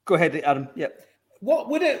 Go ahead, Adam. Yep. What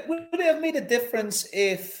would it have made a difference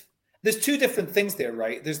if? There's two different things there,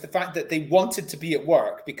 right? There's the fact that they wanted to be at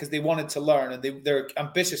work because they wanted to learn, and they're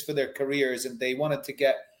ambitious for their careers, and they wanted to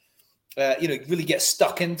get, really get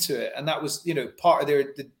stuck into it. And that was, part of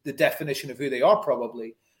the definition of who they are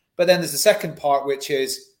probably. But then there's the second part, which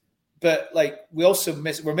is, but like we also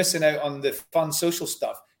we're missing out on the fun social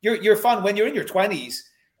stuff. You're fun when you're in your 20s,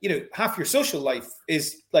 half your social life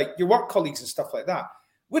is like your work colleagues and stuff like that.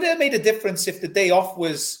 Would it have made a difference if the day off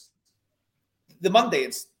was the Monday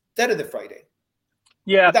instead of the Friday?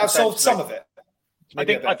 Yeah, that solved some of it. I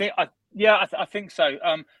think so.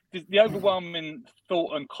 The overwhelming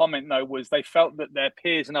thought and comment though was they felt that their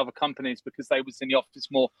peers in other companies, because they was in the office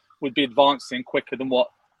more, would be advancing quicker than what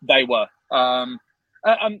they were.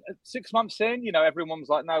 6 months in, everyone was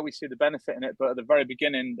like, no, we see the benefit in it. But at the very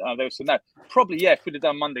beginning, they said no. Probably, yeah, if we'd have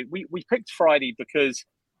done Monday. We picked Friday because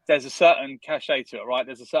there's a certain cachet to it, right?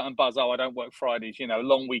 There's a certain buzz. Oh, I don't work Fridays,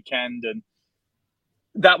 long weekend. And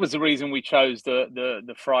that was the reason we chose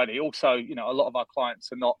the Friday. Also, a lot of our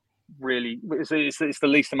clients are not really, it's the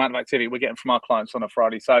least amount of activity we're getting from our clients on a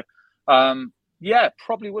Friday. So, yeah,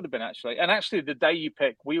 probably would have been actually. And actually, the day you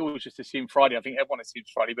pick, we always just assume Friday. I think everyone assumes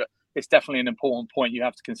Friday, but it's definitely an important point. You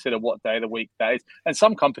have to consider what day of the week that is. And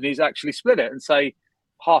some companies actually split it and say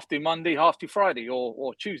half do Monday, half do Friday,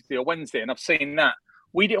 or Tuesday or Wednesday. And I've seen that.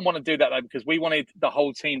 We didn't want to do that though, because we wanted the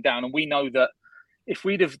whole team down. And we know that if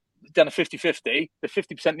we'd have done a 50-50, the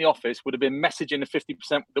 50% in the office would have been messaging the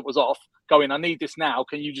 50% that was off, going, I need this now.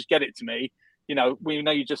 Can you just get it to me? We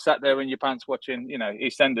know you just sat there in your pants watching,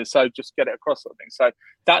 EastEnders. So just get it across sort of thing. So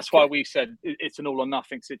that's why we said it's an all or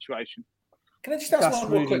nothing situation. Can I just ask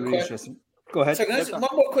one more quick question? Go ahead. So one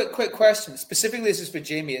more quick question. Specifically, this is for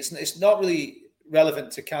Jamie. It's not really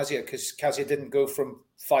relevant to Kasia because Kasia didn't go from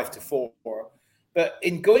 5 to 4. But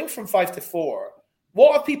in going from 5 to 4,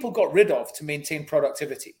 what have people got rid of to maintain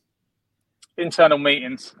productivity? Internal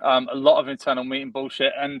meetings, a lot of internal meeting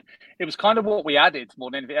bullshit. And it was kind of what we added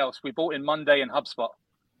more than anything else. We brought in Monday and HubSpot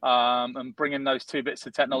and bringing those two bits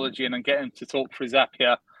of technology in and getting to talk through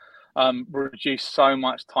Zapier reduced so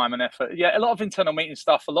much time and effort. Yeah, a lot of internal meeting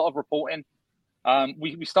stuff, a lot of reporting.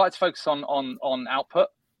 We started to focus on output.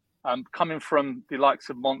 Coming from the likes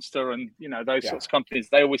of Monster and, those sorts of companies,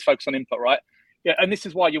 they always focus on input, right? Yeah, and this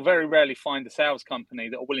is why you'll very rarely find a sales company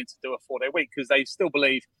that are willing to do a 4-day week, because they still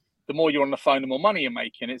believe the more you're on the phone, the more money you're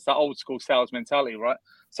making. It's that old school sales mentality, right?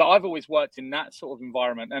 So I've always worked in that sort of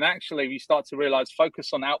environment. And actually, we start to realize,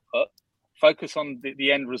 focus on output, focus on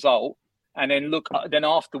the end result, and then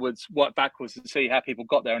afterwards work backwards and see how people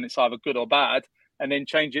got there. And it's either good or bad, and then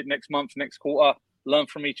change it next month, next quarter, learn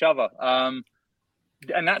from each other.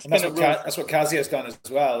 And that's what Kazi has done as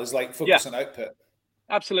well, is like focus on output.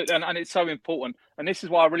 Absolutely. And it's so important. And this is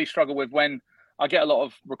why I really struggle with when I get a lot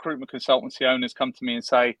of recruitment consultancy owners come to me and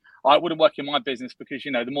say, I wouldn't work in my business because,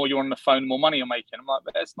 the more you're on the phone, the more money you're making. I'm like,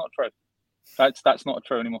 but that's not true. That's not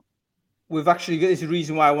true anymore. We've actually got this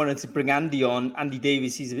reason why I wanted to bring Andy on. Andy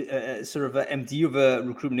Davis, he's sort of an MD of a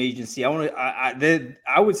recruitment agency. I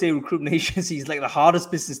would say recruitment agency is like the hardest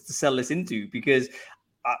business to sell this into, because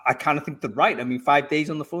I kind of think they're right. I mean, 5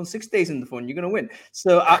 days on the phone, 6 days on the phone, you're going to win.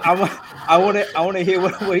 So I want to hear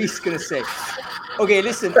what he's going to say. Okay,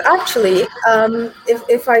 listen. But actually,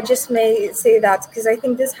 if I just may say that, because I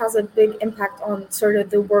think this has a big impact on sort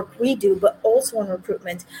of the work we do, but also on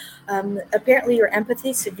recruitment. Apparently, your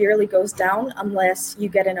empathy severely goes down unless you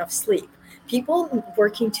get enough sleep. People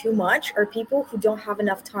working too much are people who don't have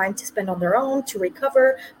enough time to spend on their own, to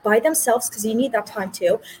recover by themselves, because you need that time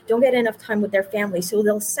too. Don't get enough time with their family. So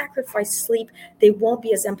they'll sacrifice sleep. They won't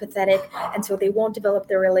be as empathetic. And so they won't develop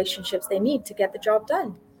the relationships they need to get the job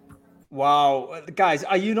done. Wow. Guys,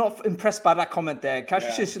 are you not impressed by that comment there?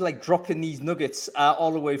 Cash is like dropping these nuggets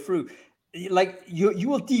all the way through. Like you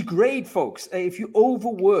will degrade, folks. If you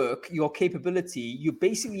overwork your capability, you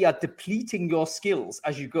basically are depleting your skills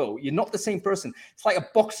as you go. You're not the same person. It's like a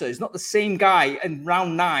boxer. It's not the same guy in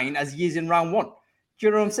round 9 as he is in round 1. Do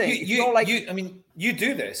you know what I'm saying? You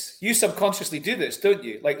do this. You subconsciously do this, don't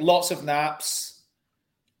you? Like lots of naps.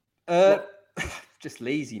 Just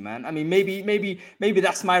lazy, man. I mean, maybe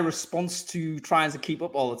that's my response to trying to keep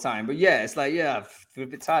up all the time. But yeah, it's like, I feel a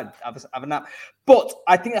bit tired. Have a nap. But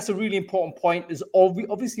I think that's a really important point. There's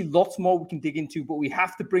obviously lots more we can dig into, but we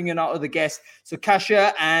have to bring in our other guests. So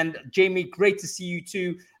Kasia and Jamie, great to see you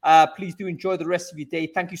too. Please do enjoy the rest of your day.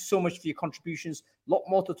 Thank you so much for your contributions. A lot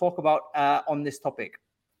more to talk about on this topic.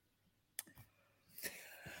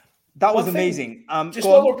 That was amazing. Just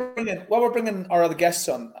while we're bringing our other guests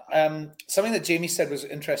on, something that Jamie said was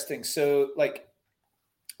interesting. So, like,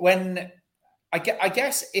 when I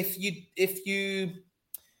guess if you're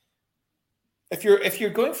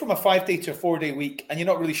going from a 5-day to a 4-day week and you're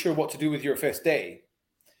not really sure what to do with your 5th day,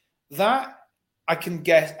 that I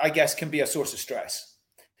guess can be a source of stress.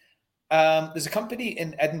 There's a company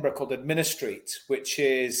in Edinburgh called Administrate, which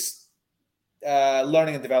is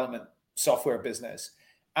learning and development software business.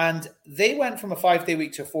 And they went from a 5-day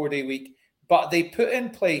week to a 4-day week, but they put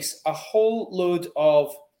in place a whole load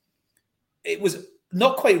of, it was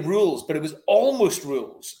not quite rules, but it was almost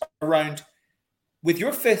rules around, with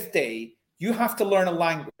your 5th day, you have to learn a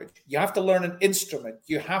language, you have to learn an instrument,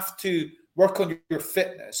 you have to work on your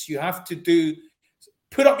fitness, you have to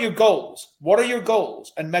put up your goals. What are your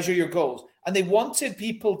goals? And measure your goals. And they wanted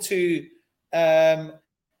people to,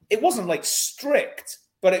 it wasn't like strict,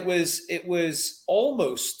 but it was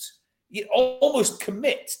almost, you almost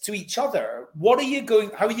commit to each other. How are you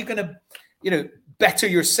going to, better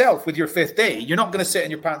yourself with your 5th day? You're not going to sit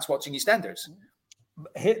in your pants watching EastEnders.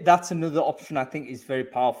 That's another option I think is very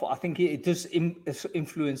powerful. I think it does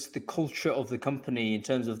influence the culture of the company in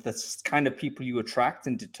terms of the kind of people you attract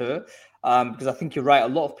and deter. Because I think you're right. A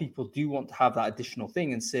lot of people do want to have that additional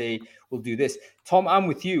thing and say, we'll do this. Tom, I'm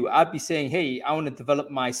with you. I'd be saying, hey, I want to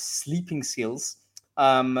develop my sleeping skills.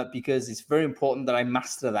 Because it's very important that I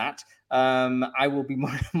master that. I will be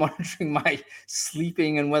monitoring my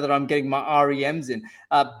sleeping and whether I'm getting my REMs in.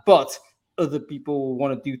 But other people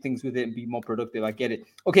want to do things with it and be more productive. I get it.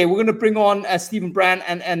 Okay, we're going to bring on Stephen Brand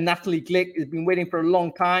and Natalie Glick. It's been waiting for a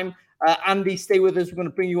long time. Andy, stay with us. We're going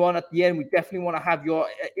to bring you on at the end. We definitely want to have your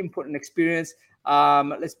input and experience.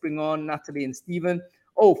 Let's bring on Natalie and Stephen.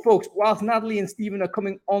 Oh, folks, whilst Natalie and Stephen are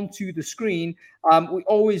coming onto the screen, we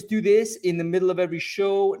always do this in the middle of every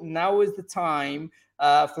show. Now is the time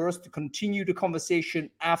for us to continue the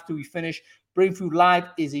conversation after we finish. Brainfood Live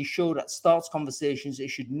is a show that starts conversations. It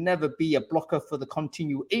should never be a blocker for the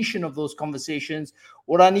continuation of those conversations.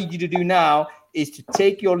 What I need you to do now is to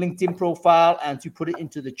take your LinkedIn profile and to put it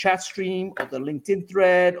into the chat stream or the LinkedIn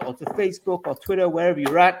thread or to Facebook or Twitter, wherever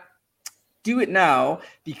you're at. Do it now,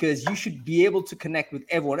 because you should be able to connect with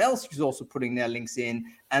everyone else who's also putting their links in.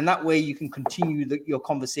 And that way you can continue your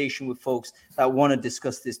conversation with folks that want to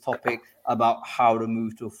discuss this topic about how to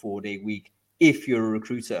move to a 4-day week if you're a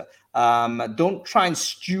recruiter. Don't try and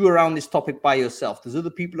stew around this topic by yourself. There's other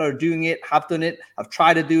people that are doing it, have done it, have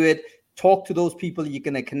tried to do it. Talk to those people you're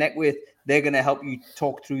going to connect with. They're going to help you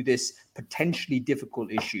talk through this potentially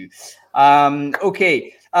difficult issue.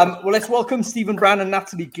 Okay. Well, let's welcome Stephen Brown and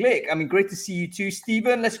Natalie Glick. I mean, great to see you too.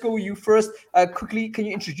 Stephen, let's go with you first. Quickly, can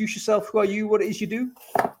you introduce yourself? Who are you? What it is you do?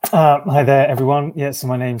 Hi there, everyone. Yeah, so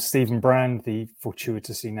my name's Stephen Brand, the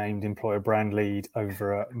fortuitously named employer brand lead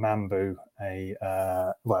over at Mambu,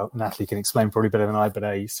 Natalie can explain probably better than I, but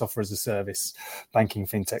a software as a service banking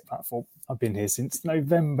fintech platform. I've been here since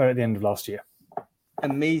November at the end of last year.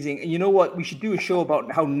 Amazing. And you know what? We should do a show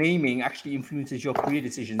about how naming actually influences your career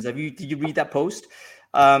decisions. Did you read that post?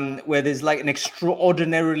 Where there's like an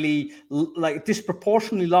extraordinarily, like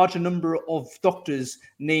disproportionately larger number of doctors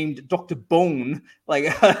named Dr. Bone,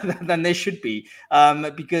 like than there should be,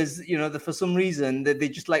 because for some reason they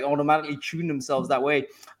just like automatically tune themselves that way.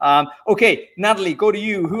 Okay, Natalie, go to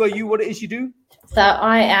you. Who are you? What it is you do? So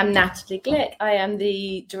I am Natalie Glick. I am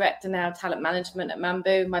the director now, talent management at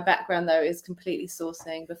Mambu. My background, though, is completely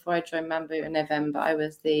sourcing. Before I joined Mambu in November, I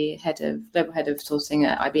was the global head of sourcing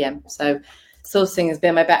at IBM. So sourcing has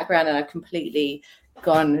been my background, and I've completely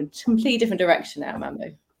gone a completely different direction now at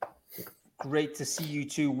Mambu. Great to see you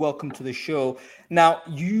too. Welcome to the show. Now,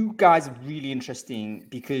 you guys are really interesting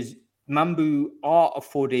because Mambu are a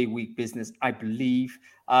 4-day week business, I believe.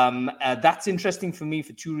 That's interesting for me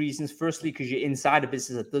for two reasons. Firstly, because you're inside a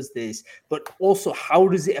business that does this, but also how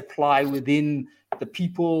does it apply within the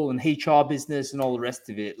people and HR business and all the rest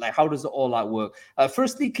of it? Like, how does it all that work?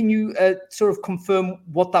 Firstly, can you sort of confirm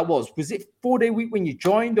what that was? Was it 4-day week when you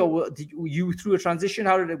joined, or were you through a transition?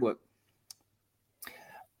 How did it work?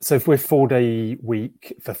 So if we're 4-day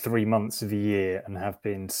week for 3 months of the year and have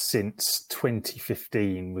been since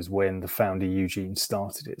 2015 was when the founder Eugene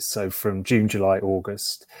started it. So from June, July,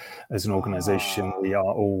 August, as an organization, we are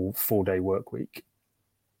all 4-day work week.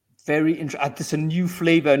 Very interesting. There's a new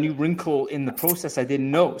flavor, a new wrinkle in the process I didn't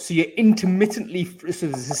know. So you're intermittently, so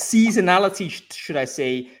there's a seasonality, should I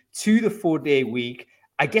say, to the 4-day week.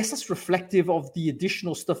 I guess that's reflective of the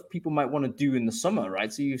additional stuff people might want to do in the summer,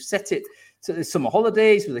 right? So you've set it to the summer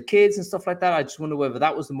holidays with the kids and stuff like that. I just wonder whether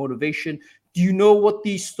that was the motivation. Do you know what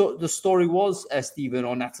the story was, Stephen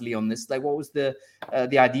or Natalie, on this? Like, what was the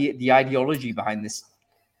ideology behind this?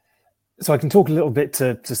 So I can talk a little bit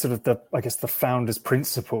to sort of the founder's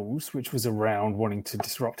principles, which was around wanting to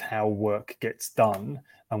disrupt how work gets done.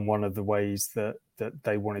 And one of the ways that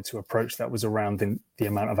they wanted to approach that was around the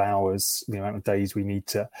amount of hours, the amount of days we need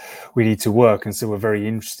to work. And so we're very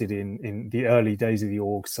interested in the early days of the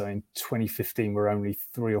org. So in 2015, we're only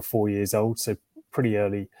 3 or 4 years old. So pretty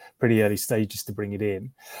early stages to bring it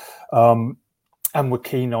in. And we're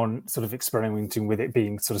keen on sort of experimenting with it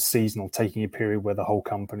being sort of seasonal, taking a period where the whole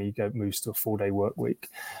company moves to a 4-day work week.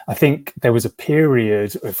 I think there was a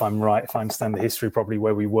period, if I'm right, if I understand the history properly,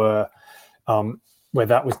 where we were, where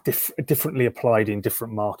that was differently applied in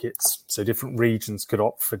different markets. So different regions could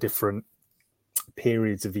opt for different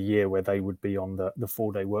periods of the year where they would be on the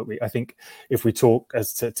 4-day work week. I think if we talk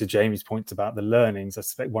as to Jamie's point about the learnings, I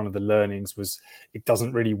suspect one of the learnings was it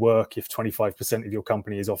doesn't really work if 25% of your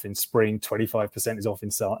company is off in spring, 25% is off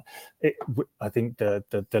in summer. I think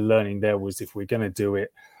the learning there was if we're going to do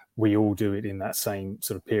it, we all do it in that same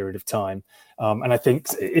sort of period of time. And I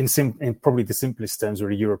think in probably the simplest terms,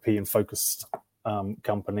 we're a European focused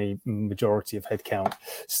company, majority of headcount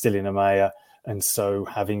still in EMEA. And so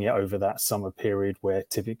having it over that summer period where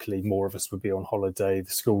typically more of us would be on holiday,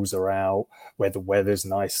 the schools are out, where the weather's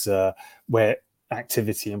nicer, where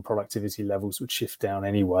activity and productivity levels would shift down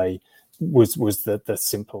anyway, was the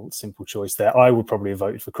simple choice there. I would probably have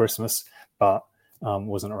voted for Christmas, but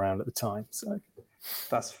wasn't around at the time. So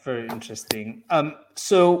that's very interesting.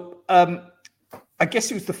 I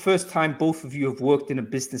guess it was the first time both of you have worked in a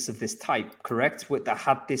business of this type, correct? That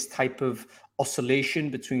had this type of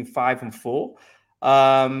oscillation between 5 and 4.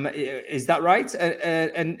 Is that right?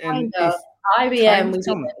 And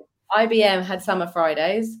IBM had summer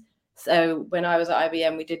Fridays. So when I was at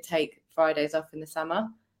IBM, we did take Fridays off in the summer.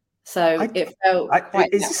 So it felt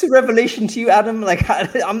quite. Is this a revelation to you, Adam? Like,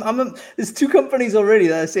 there's 2 companies already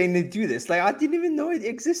that are saying they do this. Like, I didn't even know it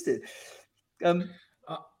existed.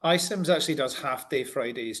 iSIMS actually does half-day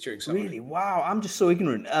Fridays during summer. Really? Wow, I'm just so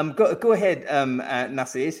ignorant. Go ahead,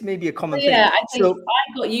 Natalie. It's maybe a common thing. I think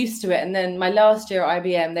I got used to it, and then my last year at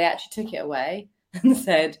IBM, they actually took it away and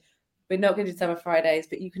said, "We're not going to do summer Fridays,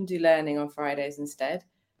 but you can do learning on Fridays instead."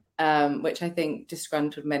 Which I think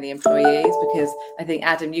disgruntled many employees, because I think,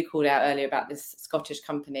 Adam, you called out earlier about this Scottish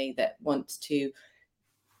company that wants to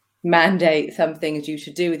mandate some things you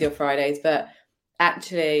should do with your Fridays. But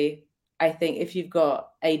actually, I think if you've got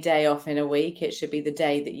a day off in a week, it should be the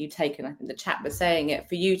day that you take. And I think the chat was saying it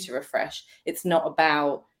for you to refresh. It's not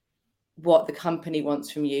about what the company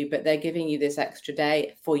wants from you, but they're giving you this extra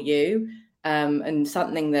day for you. And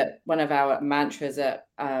something that one of our mantras at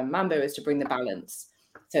Mambu is to bring the balance.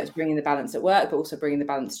 So it's bringing the balance at work, but also bringing the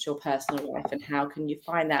balance to your personal life. And how can you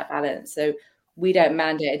find that balance? So we don't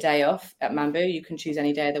mandate a day off at Mambu. You can choose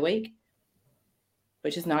any day of the week,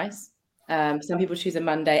 which is nice. Some people choose a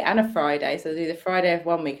Monday and a Friday. So they do the Friday of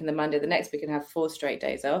one week and the Monday the next week and have 4 straight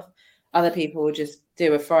days off. Other people will just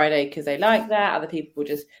do a Friday because they like that. Other people will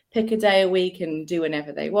just pick a day a week and do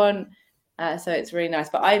whenever they want. So it's really nice.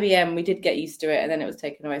 But IBM, we did get used to it, and then it was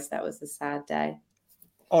taken away. So that was a sad day.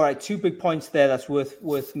 All right, 2 big points there that's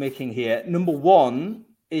worth making here. Number one,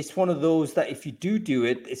 it's one of those that if you do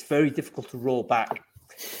it, it's very difficult to roll back.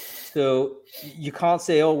 So you can't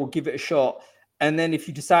say, oh, we'll give it a shot. And then if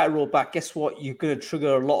you decide to roll back, guess what? You're going to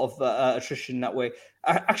trigger a lot of attrition that way.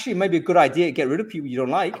 Actually, it might be a good idea to get rid of people you don't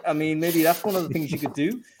like. I mean, maybe that's one of the things you could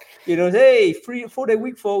do. Hey, 4-day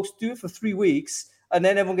week, folks, do it for 3 weeks. And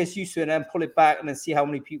then everyone gets used to it and then pull it back and then see how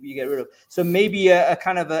many people you get rid of. So maybe a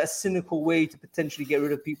kind of a cynical way to potentially get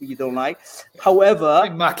rid of people you don't like. However,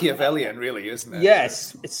 like Machiavellian, really, isn't it?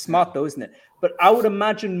 Yes, it's smart though, isn't it? But I would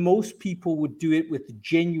imagine most people would do it with the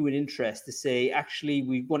genuine interest to say, actually,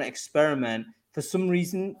 we want to experiment. For some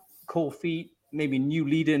reason, cold feet, maybe new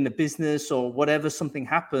leader in the business or whatever, something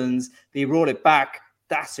happens, they roll it back.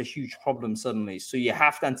 That's a huge problem suddenly. So you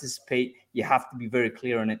have to anticipate, you have to be very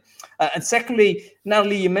clear on it. And secondly,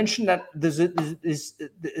 Natalie, you mentioned that there's a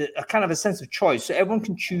kind of a sense of choice. So everyone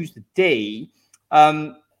can choose the day.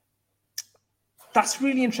 That's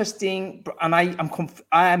really interesting. And I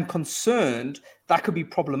am concerned that could be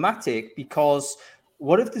problematic, because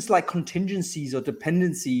what if there's like contingencies or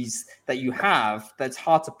dependencies that you have that's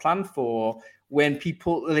hard to plan for when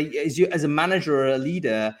people, like, as a manager or a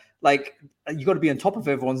leader, like, you got to be on top of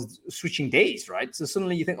everyone's switching days, right? So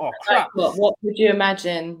suddenly you think, oh, crap. What would you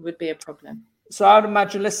imagine would be a problem? So I would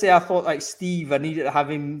imagine, let's say I thought like Steve, I needed to have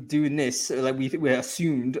him doing this. Like we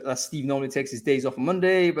assumed that Steve normally takes his days off on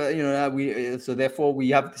Monday, but so therefore we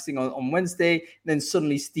have this thing on Wednesday. Then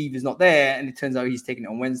suddenly Steve is not there, and it turns out he's taking it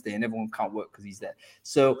on Wednesday, and everyone can't work because he's there.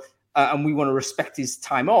 So and we want to respect his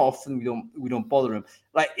time off, and we don't bother him.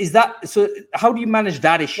 Like, is that so? How do you manage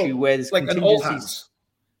that issue where there's like an all hands?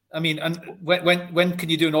 I mean, and when can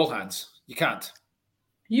you do an all hands? You can't.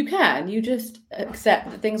 You can. You just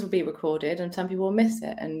accept that things will be recorded and some people will miss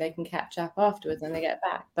it and they can catch up afterwards when they get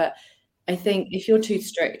back. But I think if you're too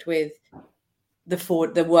strict with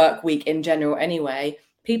the work week in general anyway,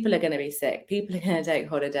 people are going to be sick. People are going to take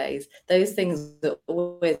holidays. Those things are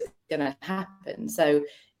always going to happen. So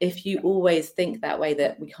if you always think that way,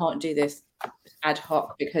 that we can't do this ad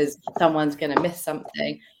hoc because someone's going to miss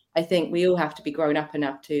something, I think we all have to be grown up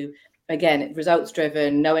enough to, again, results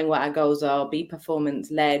driven, knowing what our goals are, be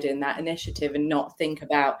performance led in that initiative, and not think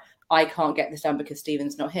about, I can't get this done because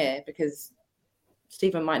Stephen's not here, because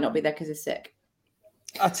Stephen might not be there because he's sick.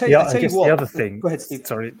 I guess the other thing. Go ahead, Steve.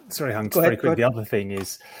 Sorry, Hank. Very quick. The other thing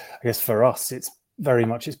is, I guess for us, it's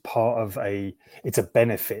part of it's a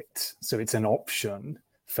benefit, so it's an option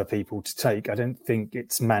for people to take. I don't think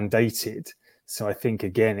it's mandated. So I think,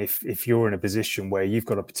 again, if you're in a position where you've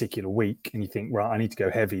got a particular week and you think, right, I need to go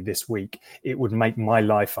heavy this week, it would make my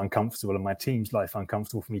life uncomfortable and my team's life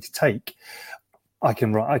uncomfortable for me to take. I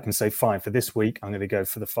can say, fine, for this week, I'm going to go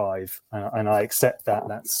for the 5. And I accept that.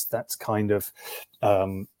 That's kind of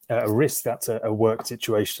a risk. That's a work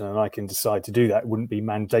situation. And I can decide to do that. It wouldn't be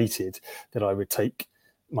mandated that I would take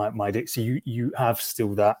my dick. So you have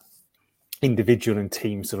still that individual and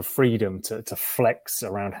team sort of freedom to flex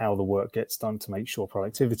around how the work gets done to make sure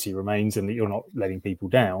productivity remains and that you're not letting people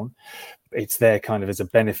down. It's there kind of as a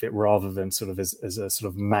benefit rather than sort of as a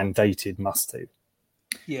sort of mandated must do.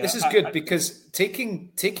 Yeah, this is good because taking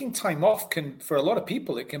time off can, for a lot of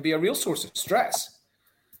people, it can be a real source of stress,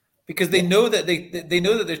 because they know that they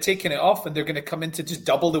know that they're taking it off and they're going to come in to just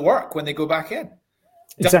double the work when they go back in.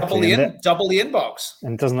 Exactly. Double the inbox.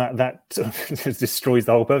 And doesn't that destroys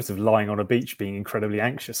the whole purpose of lying on a beach being incredibly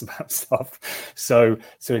anxious about stuff. So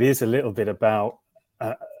it is a little bit about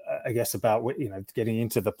I guess about getting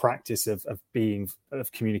into the practice of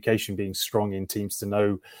communication, being strong in teams to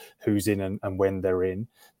know who's in and when they're in,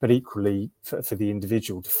 but equally for the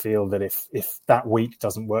individual to feel that if that week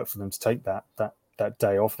doesn't work for them to take that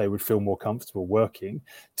day off, they would feel more comfortable working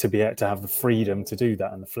to be able to have the freedom to do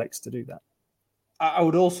that and the flex to do that. I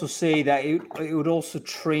would also say that it would also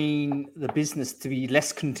train the business to be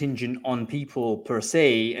less contingent on people per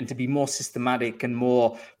se and to be more systematic and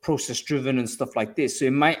more process driven and stuff like this. So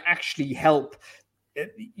it might actually help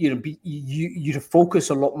you to focus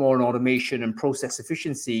a lot more on automation and process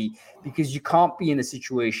efficiency, because you can't be in a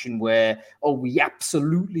situation where, we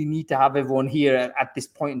absolutely need to have everyone here at this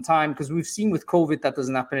point in time, because we've seen with COVID that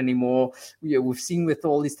doesn't happen anymore. We've seen with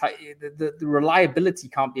all these the reliability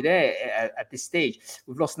can't be there at this stage.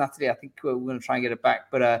 We've lost Natalie. I think we're going to try and get it back,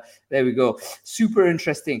 but there we go. Super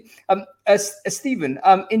interesting. Stephen,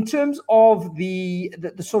 in terms of the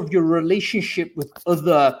sort of your relationship with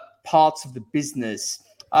other parts of the business,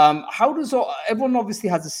 how does everyone obviously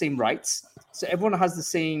has the same rights, so everyone has the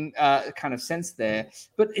same kind of sense there,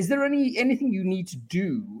 but is there anything you need to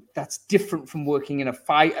do that's different from working in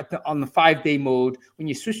on the 5-day mode? When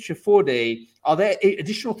you switch to 4-day, are there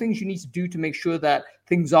additional things you need to do to make sure that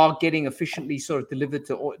things are getting efficiently sort of delivered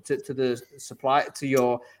to the supply, to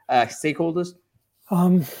your stakeholders?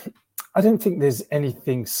 I don't think there's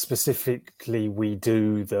anything specifically we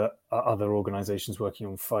do that other organizations working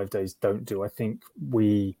on 5 days don't do. I think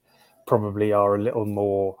we probably are a little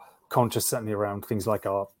more conscious, certainly around things like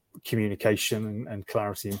our communication and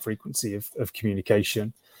clarity and frequency of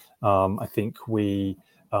communication. I think we,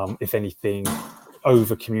 if anything,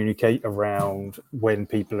 over communicate around when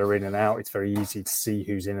people are in and out. It's very easy to see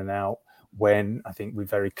who's in and out when. I think we're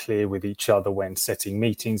very clear with each other when setting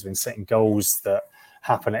meetings, when setting goals that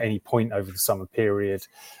happen at any point over the summer period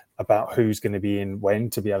about who's going to be in when,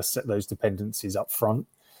 to be able to set those dependencies up front.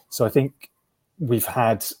 So I think we've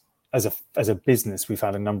had, as a business, we've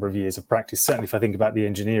had a number of years of practice. Certainly if I think about the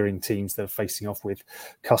engineering teams that are facing off with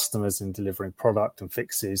customers and delivering product and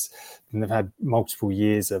fixes, and they've had multiple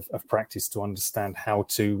years of practice to understand how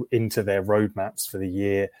to, into their roadmaps for the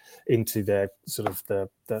year, into their sort of the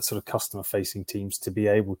sort of customer facing teams, to be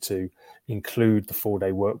able to include the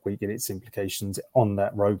 4-day work week and its implications on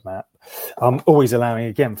that roadmap. Always allowing,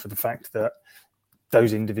 again, for the fact that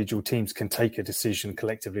those individual teams can take a decision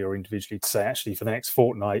collectively or individually to say, actually, for the next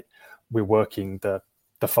fortnight, we're working the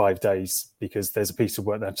 5 days because there's a piece of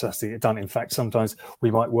work that has to get done. In fact, sometimes we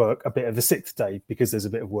might work a bit of the 6th day because there's a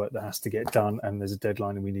bit of work that has to get done and there's a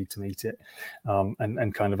deadline and we need to meet it.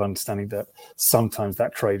 And kind of understanding that sometimes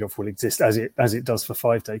that trade-off will exist as it does for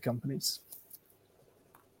 5-day companies.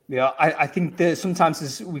 Yeah, I think that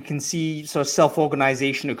sometimes we can see sort of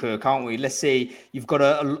self-organization occur, can't we? Let's say you've got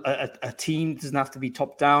a team, it doesn't have to be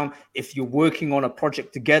top down. If you're working on a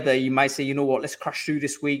project together, you might say, you know what, let's crash through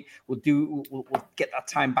this week. We'll get that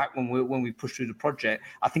time back when we push through the project.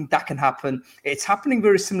 I think that can happen. It's happening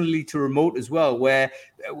very similarly to remote as well, where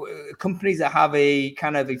companies that have a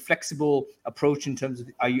kind of a flexible approach in terms of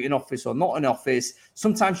are you in office or not in office,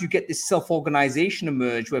 sometimes you get this self-organization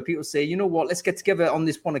emerge where people say, you know what, let's get together on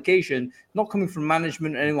this one occasion, not coming from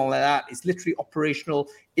management or anyone like that. It's literally operational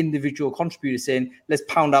individual contributors saying, let's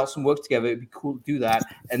pound out some work together. It'd be cool to do that.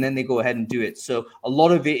 And then they go ahead and do it. So a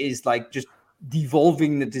lot of it is like just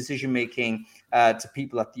devolving the decision-making to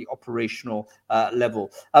people at the operational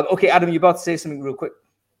level. Okay, Adam, you're about to say something real quick.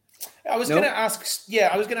 I was going to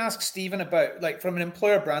ask Stephen about, like, from an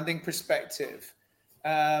employer branding perspective,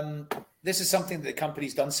 this is something that the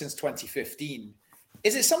company's done since 2015.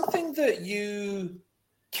 Is it something that you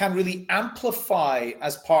can really amplify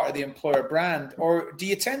as part of the employer brand, or do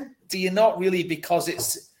you not really, because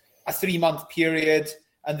it's a 3-month period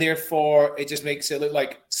and therefore it just makes it look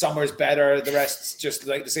like summer's better, the rest's just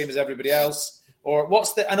like the same as everybody else? Or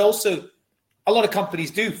and also a lot of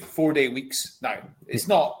companies do 4-day weeks now. It's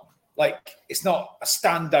not a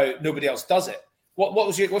standout, nobody else does it.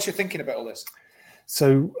 What's your thinking about all this?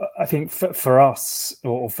 So I think for us,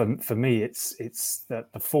 or for me, it's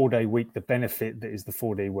that the 4-day week, the benefit that is the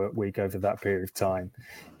 4-day work week over that period of time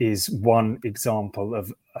is one example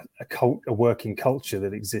of a working culture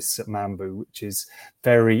that exists at Mambu, which is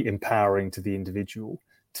very empowering to the individual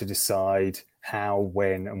to decide how,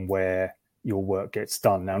 when and where your work gets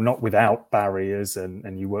done. Now, not without barriers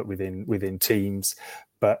and you work within teams,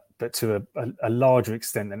 but to a larger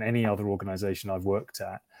extent than any other organization I've worked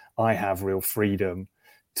at, I have real freedom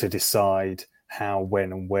to decide how,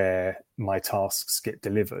 when, and where my tasks get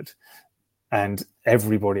delivered. And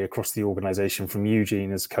everybody across the organization, from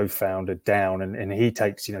Eugene as co-founder down, and he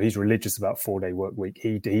takes, he's religious about 4-day work week.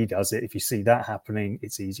 He does it. If you see that happening,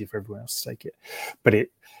 it's easier for everyone else to take it. But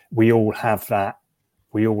we all have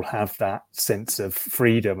that sense of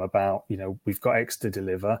freedom about, we've got X to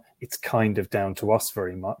deliver. It's kind of down to us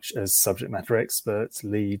very much as subject matter experts,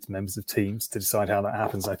 leads, members of teams to decide how that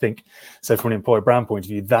happens. I think, so from an employer brand point of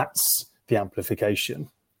view, that's the amplification.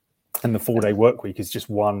 And the 4-day work week is just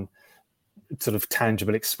one sort of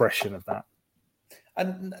tangible expression of that.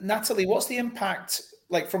 And Natalie, what's the impact,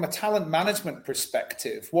 like from a talent management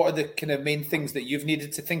perspective? What are the kind of main things that you've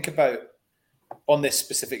needed to think about on this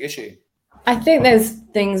specific issue? I think there's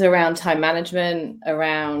things around time management,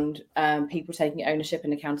 around people taking ownership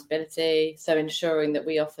and accountability. So ensuring that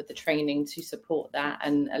we offer the training to support that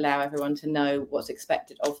and allow everyone to know what's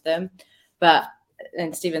expected of them. But,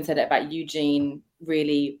 and Stephen said it about Eugene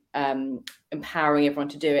really empowering everyone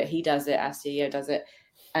to do it. He does it, our CEO does it,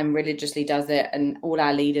 and religiously does it. And all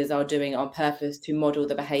our leaders are doing it on purpose to model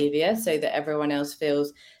the behavior so that everyone else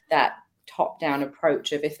feels that top-down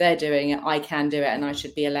approach of, if they're doing it, I can do it, and I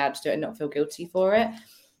should be allowed to do it and not feel guilty for it.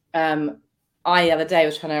 I the other day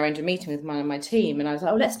was trying to arrange a meeting with my team, and I was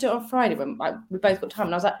like, "Oh, let's do it on Friday when we both got time."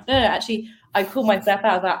 And I was like, "No, actually," I called myself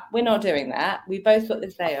out. I was like, "We're not doing that. We both got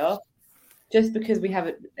this day off. Just because we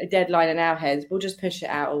have a deadline in our heads, we'll just push it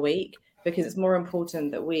out a week because it's more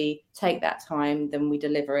important that we take that time than we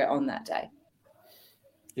deliver it on that day."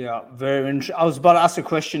 Yeah, very interesting. I was about to ask a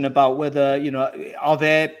question about whether, are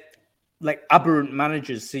there like aberrant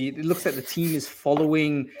managers? So it looks like the team is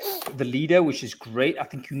following the leader, which is great. I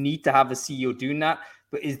think you need to have a CEO doing that.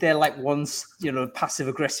 But is there like one, passive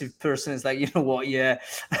aggressive person is like, you know what, yeah,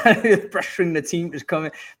 pressuring the team to come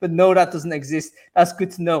in? But no, that doesn't exist. That's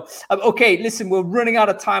good to know. Okay, listen, we're running out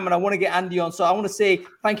of time and I want to get Andy on. So I want to say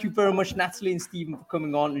thank you very much, Natalie and Stephen, for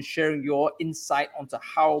coming on and sharing your insight onto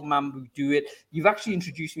how Mambu do it. You've actually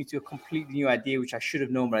introduced me to a completely new idea, which I should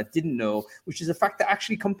have known, but I didn't know, which is the fact that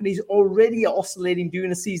actually companies already are oscillating,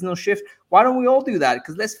 doing a seasonal shift. Why don't we all do that?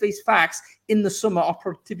 Because let's face facts, in the summer, our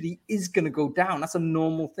productivity is going to go down. That's a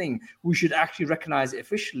normal thing. We should actually recognize it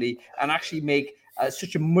officially and actually make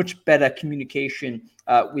such a much better communication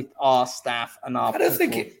with our staff and our people.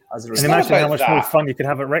 As a result. And imagine how much more fun you could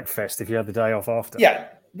have at Wreckfest if you had the day off after. Yeah,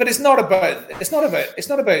 but it's not about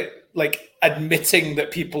like admitting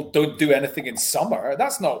that people don't do anything in summer.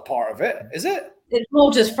 That's not part of it, is it? It's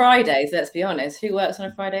more just Fridays. Let's be honest. Who works on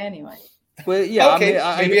a Friday anyway? Well, yeah, okay,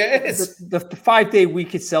 maybe it is. The 5-day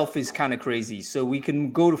week itself is kind of crazy. So we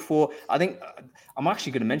can go to 4. I think I'm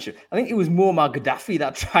actually going to mention, I think it was Muammar Gaddafi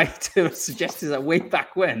that tried to suggest that way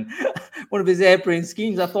back when, one of his airbrain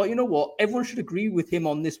schemes. I thought, you know what, everyone should agree with him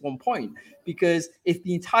on this one point, because if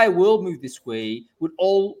the entire world moved this way, we'd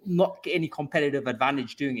all not get any competitive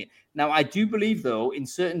advantage doing it. Now, I do believe, though, in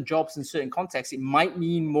certain jobs and certain contexts, it might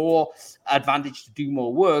mean more advantage to do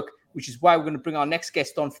more work, which is why we're going to bring our next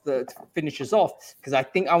guest on to finish us off, because I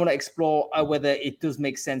think I want to explore whether it does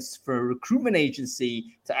make sense for a recruitment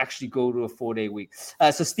agency to actually go to a 4-day week.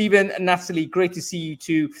 So Stephen and Natalie, great to see you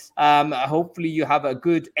too. Hopefully you have a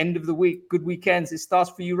good end of the week, good weekends. It starts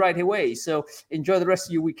for you right away. So enjoy the rest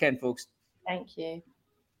of your weekend, folks. Thank you.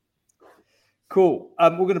 Cool.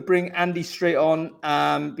 We're going to bring Andy straight on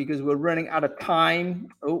because we're running out of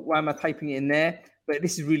time. Oh, why am I typing it in there? But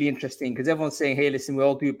this is really interesting because everyone's saying, hey, listen, we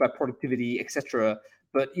all do it by productivity, etc.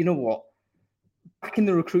 But you know what? Back in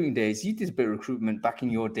the recruiting days, you did a bit of recruitment back in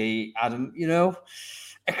your day, Adam,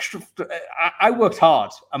 I worked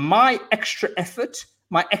hard, and my extra effort,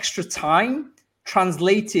 my extra time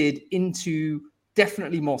translated into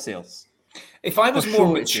definitely more sales. If I was more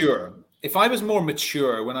mature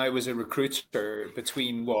when I was a recruiter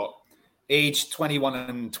between age 21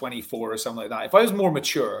 and 24 or something like that, if I was more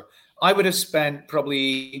mature, I would have spent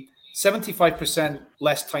probably 75%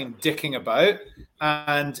 less time dicking about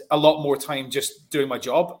and a lot more time just doing my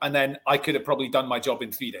job. And then I could have probably done my job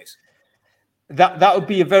in 3 days. That would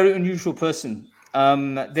be a very unusual person.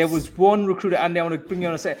 There was one recruiter, and I want to bring you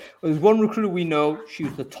on a second. There was one recruiter we know. She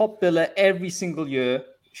was the top biller every single year.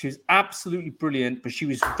 She was absolutely brilliant, but she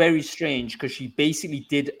was very strange because she basically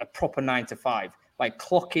did a proper 9 to 5, like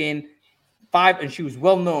clock in 5, and she was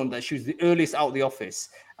well known that she was the earliest out of the office.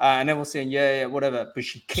 And everyone's saying, yeah, whatever. But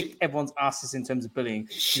she kicked everyone's asses in terms of billing.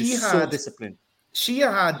 She was so disciplined. She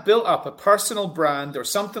had built up a personal brand or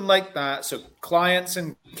something like that. So clients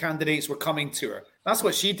and candidates were coming to her. That's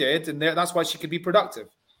what she did. And that's why she could be productive.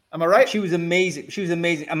 Am I right? She was amazing.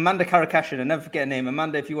 Amanda Karakashian. I never forget her name.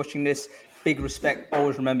 Amanda, if you're watching this, big respect.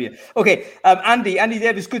 Always remember you. Okay. Andy,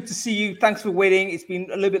 Dave, it's good to see you. Thanks for waiting. It's been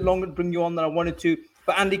a little bit longer to bring you on than I wanted to.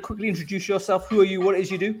 But Andy, quickly introduce yourself. Who are you? What it is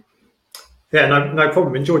you do? Yeah, no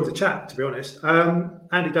problem. Enjoyed the chat, to be honest.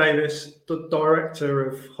 Andy Davis, the Director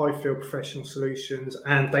of Highfield Professional Solutions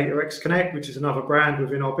and DataX Connect, which is another brand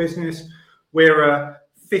within our business. We're a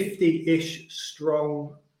 50-ish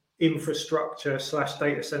strong infrastructure /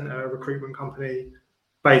 data center recruitment company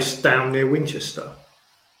based down near Winchester.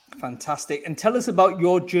 Fantastic. And tell us about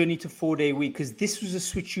your journey to 4-day week, because this was a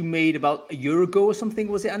switch you made about a year ago or something,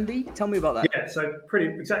 was it, Andy? Tell me about that. Yeah, so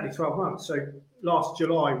exactly 12 months. So last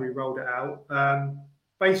July, we rolled it out.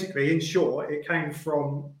 Basically, in short, it came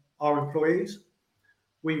from our employees.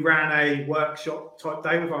 We ran a workshop type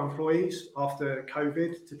day with our employees after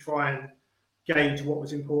COVID to try and gauge what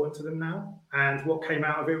was important to them now. And what came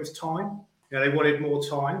out of it was time. They wanted more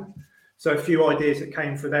time. So a few ideas that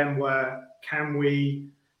came for them were, can we,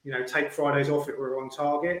 take Fridays off if we're on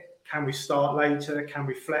target? Can we start later? Can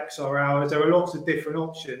we flex our hours? There are lots of different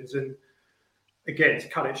options. And again, to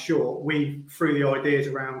cut it short, we threw the ideas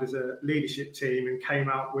around as a leadership team and came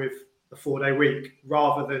out with a 4-day week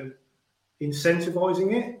rather than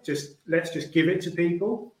incentivizing it. Let's just give it to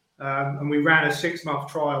people. And we ran a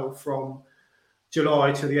 6-month trial from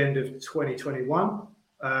July to the end of 2021.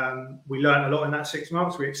 We learned a lot in that 6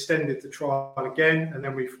 months. We extended the trial again, and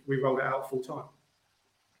then we rolled it out full time.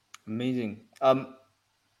 Amazing.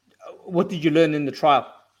 What did you learn in the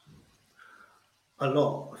trial? A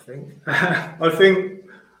lot, I think.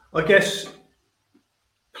 I guess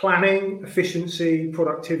planning, efficiency,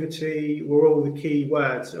 productivity were all the key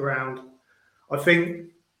words around. I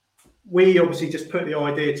think we obviously just put the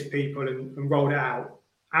idea to people and rolled it out.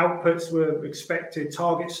 Outputs were expected,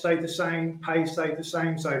 targets stayed the same, pay stayed the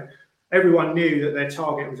same. So everyone knew that their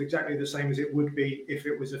target was exactly the same as it would be if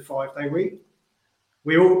it was a 5-day week.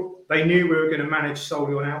 They knew we were going to manage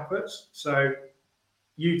solely on outputs. So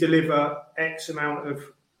you deliver X amount of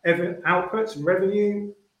outputs and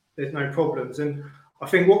revenue, there's no problems. And I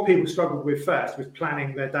think what people struggled with first was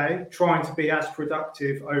planning their day, trying to be as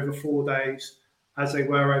productive over 4 days as they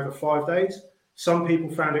were over 5 days. Some people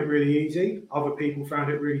found it really easy. Other people found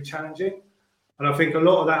it really challenging. And I think a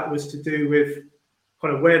lot of that was to do with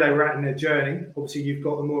kind of where they were at in their journey. Obviously, you've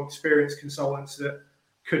got the more experienced consultants that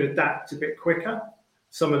could adapt a bit quicker.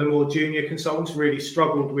 Some of the more junior consultants really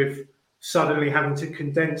struggled with suddenly having to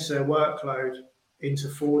condense their workload into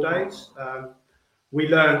 4 days. We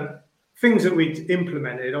learned things that we'd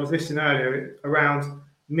implemented. I was listening earlier around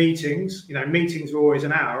meetings. Meetings are always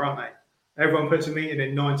an hour, aren't they? Everyone puts a meeting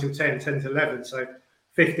in 9 till 10, 10 to 11. So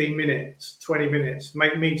 15 minutes, 20 minutes,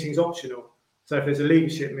 make meetings optional. So if there's a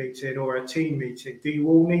leadership meeting or a team meeting, do you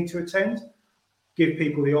all need to attend? Give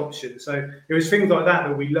people the option. So it was things like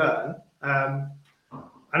that we learned.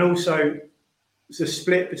 And also it's a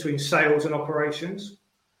split between sales and operations.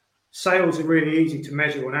 Sales are really easy to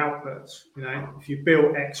measure on outputs. If you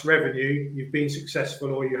built X revenue, you've been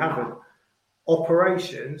successful or you haven't.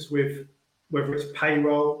 Operations, with whether it's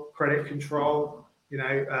payroll, credit control,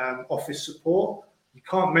 office support, you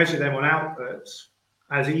can't measure them on outputs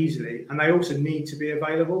as easily. And they also need to be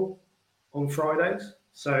available on Fridays.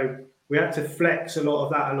 So we had to flex a lot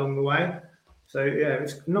of that along the way. So yeah,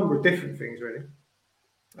 it's a number of different things really.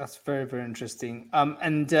 That's very, very interesting.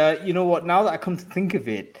 And you know what? Now that I come to think of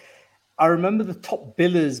it, I remember the top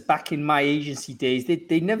billers back in my agency days.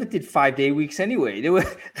 They never did 5-day weeks anyway. They were.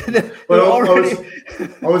 I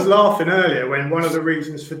was laughing earlier when one of the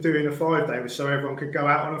reasons for doing a 5-day was so everyone could go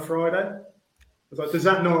out on a Friday. I was like, does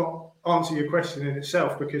that not answer your question in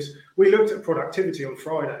itself? Because we looked at productivity on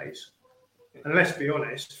Fridays, and let's be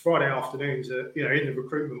honest, Friday afternoons are, in the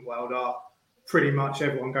recruitment world are pretty much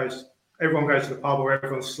everyone goes to the pub or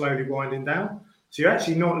everyone's slowly winding down. So you're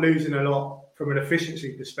actually not losing a lot from an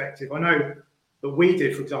efficiency perspective. I know that we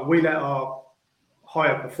did, for example, we let our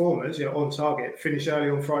higher performers, on target, finish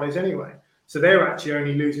early on Fridays anyway. So they're actually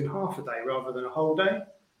only losing half a day rather than a whole day.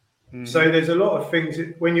 Mm-hmm. So there's a lot of things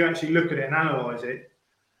that when you actually look at it and analyse it,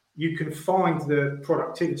 you can find the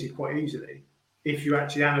productivity quite easily if you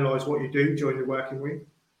actually analyse what you do during the working week.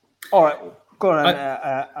 All right. Go on.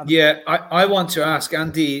 I want to ask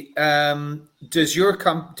Andy. Do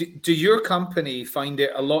your company find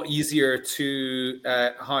it a lot easier to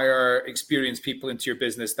hire experienced people into your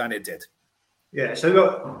business than it did? Yeah. So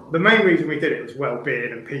look, the main reason we did it was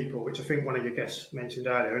well-being and people, which I think one of your guests mentioned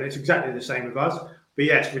earlier, and it's exactly the same with us. But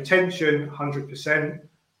yes, retention 100%,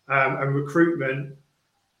 and recruitment.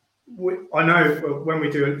 I know when we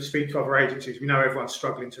do speak to other agencies, we know everyone's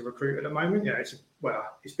struggling to recruit at the moment.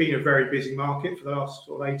 It's been a very busy market for the last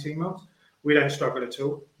sort of 18 months. We don't struggle at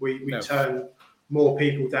all. We turn more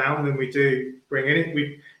people down than we do bring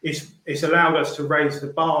in. It's allowed us to raise the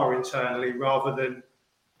bar internally rather than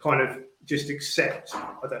kind of just accept,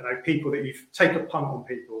 people that you take a punt on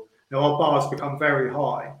people. Our bars become very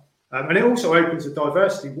high. And it also opens a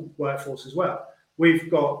diversity workforce as well. We've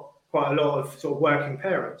got quite a lot of sort of working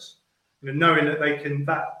parents, knowing that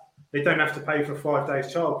they don't have to pay for 5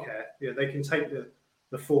 days childcare. They can take the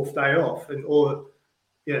 4th day off,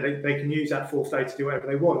 they can use that 4th day to do whatever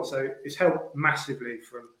they want. So it's helped massively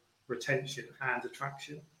from retention and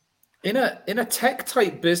attraction. In a tech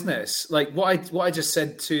type business, like what I just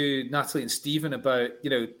said to Natalie and Stephen about,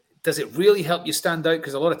 does it really help you stand out?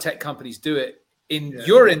 Because a lot of tech companies do it. In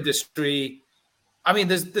your industry, I mean,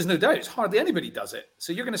 there's no doubt. Hardly anybody does it.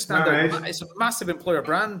 So you're going to stand out. It's a massive employer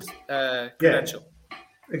brand credential. Yeah,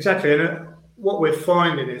 exactly. And what we're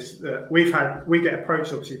finding is that we get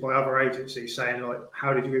approached obviously by other agencies saying like,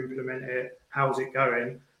 how did you implement it? How's it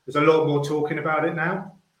going? There's a lot more talking about it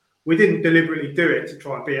now. We didn't deliberately do it to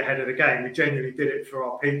try and be ahead of the game. We genuinely did it for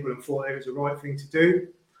our people and thought it was the right thing to do.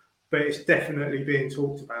 But it's definitely being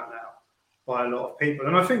talked about now by a lot of people.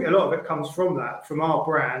 And I think a lot of it comes from that, from our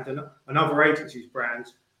brand and other agencies'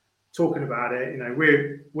 brands talking about it. You know,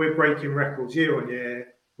 we're breaking records year on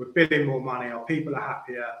year. We're billing more money. Our people are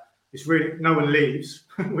happier. It's really, no one leaves,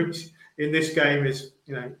 which in this game is,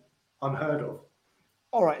 you know, unheard of.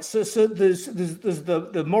 All right, so there's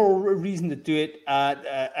the moral reason to do it,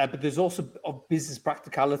 but there's also business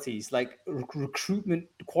practicalities, like recruitment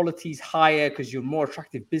quality is higher because you're a more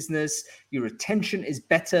attractive business. Your retention is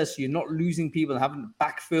better, so you're not losing people and having to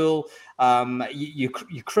backfill.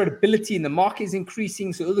 Your credibility in the market is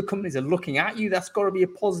increasing, so other companies are looking at you. That's got to be a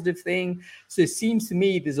positive thing. So it seems to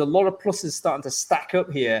me there's a lot of pluses starting to stack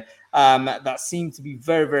up here that seem to be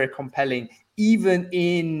very, very compelling. Even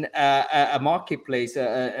in a marketplace,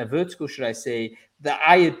 a vertical, should I say, that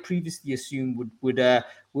I had previously assumed would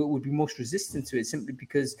be most resistant to it simply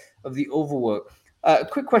because of the overwork. A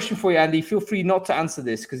quick question for you, Andy. Feel free not to answer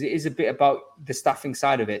this because it is a bit about the staffing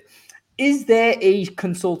side of it. Is there a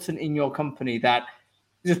consultant in your company that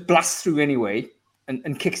just blasts through anyway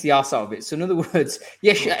and kicks the ass out of it? So in other words,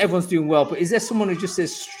 yes, everyone's doing well, but is there someone who just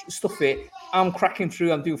says, stuff it, I'm cracking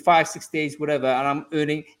through, I'm doing 5-6 days, whatever, and I'm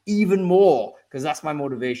earning even more because that's my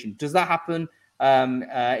motivation? Does that happen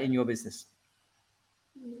in your business?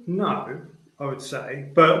 No, I would say.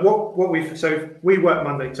 But so we work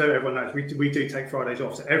Monday, so everyone knows we do take Fridays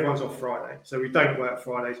off. So everyone's off Friday. So we don't work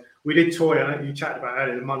Fridays. We did toy, I know you chatted about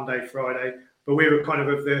earlier, the Monday, Friday, but we were kind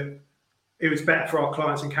of it was better for our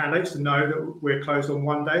clients and candidates to know that we're closed on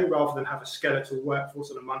one day rather than have a skeletal workforce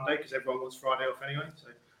on a Monday because everyone wants Friday off anyway. So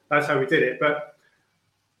that's how we did it. But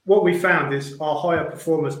what we found is our higher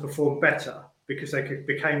performers performed better because they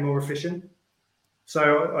became more efficient.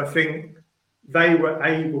 So I think they were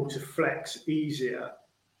able to flex easier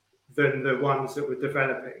than the ones that were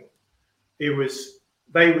developing. They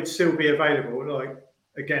would still be available, like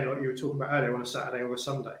you were talking about earlier, on a Saturday or a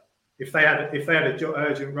Sunday. If they had a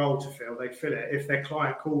urgent role to fill, they'd fill it. If their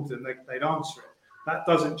client called them, they'd answer it. That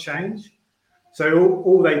doesn't change. So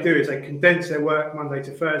all they do is they condense their work Monday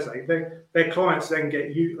to Thursday. Their clients then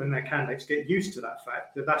and their candidates get used to that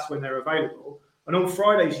fact that that's when they're available. And on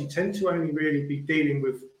Fridays, you tend to only really be dealing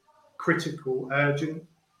with critical, urgent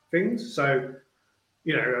things. So,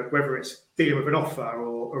 you know, whether it's dealing with an offer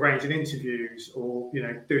or arranging interviews or, you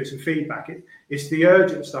know, doing some feedback, it's the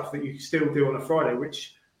urgent stuff that you still do on a Friday,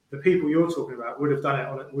 which the people you're talking about would have done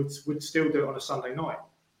it would still do it on a Sunday night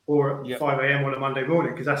or at 5 a.m. on a Monday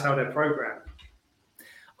morning because that's how they're programmed.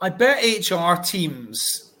 I bet HR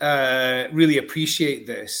teams really appreciate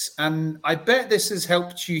this, and I bet this has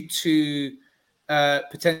helped you to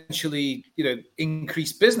potentially, you know,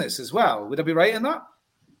 increase business as well. Would I be right in that?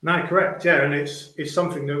 No, correct. Yeah, and it's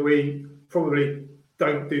something that we probably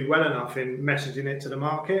don't do well enough in messaging it to the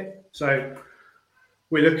market. So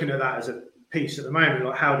we're looking at that as a piece at the moment,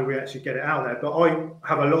 like how do we actually get it out there? But I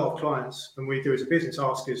have a lot of clients, and we do as a business,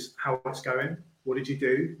 ask us how it's going. What did you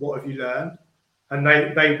do? What have you learned? And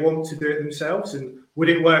they want to do it themselves. And would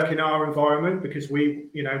it work in our environment? Because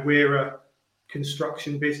we're a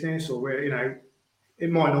construction business, or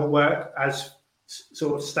it might not work as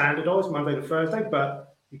sort of standardized Monday to Thursday,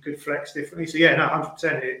 but you could flex differently. So yeah, no,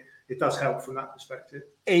 100%. It does help from that perspective.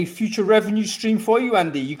 A future revenue stream for you,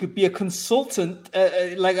 Andy. You could be a consultant,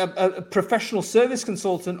 like a professional service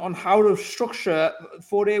consultant on how to structure a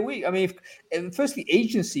 4-day week. I mean, firstly,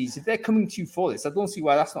 agencies, if they're coming to you for this, I don't see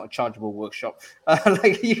why that's not a chargeable workshop.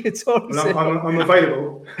 Like you could totally say, I'm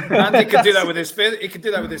available. Andy could do that with his fifth. He could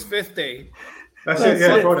do that with his fifth day. That's it.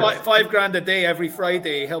 Yeah, $5,000 a day every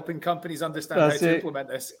Friday, helping companies understand how to implement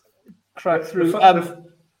this. Crack through.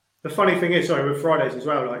 The funny thing is, with Fridays as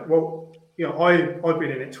well, like, well, you know, I've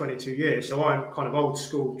been in it 22 years, so I'm kind of old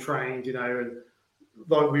school trained, you know, and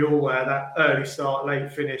like we all were, that early start,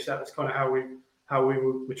 late finish, that was kind of how we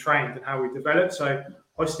were trained and how we developed. So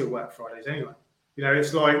I still work Fridays anyway. You know,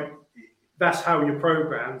 it's like, that's how you're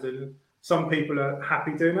programmed, and some people are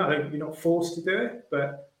happy doing that. You're not forced to do it,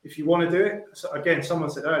 but if you want to do it, so again,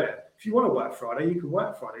 someone said earlier, if you want to work Friday, you can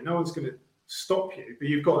work Friday. No one's going to stop you, but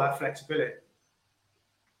you've got that flexibility.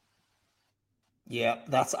 Yeah,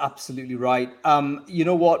 that's absolutely right. You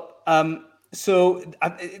know what? So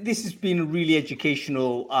this has been a really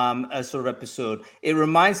educational sort of episode. It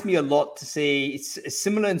reminds me a lot to say it's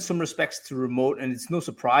similar in some respects to remote, and it's no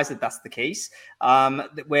surprise that that's the case,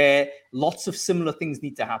 where lots of similar things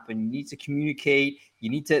need to happen. You need to communicate.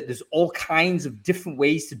 There's all kinds of different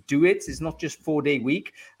ways to do it. It's not just 4-day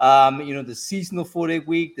week. There's seasonal 4-day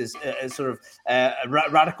week. There's a sort of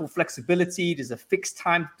radical flexibility. There's a fixed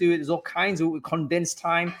time to do it. There's all kinds of condensed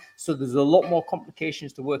time. So there's a lot more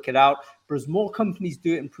complications to work it out. But as more companies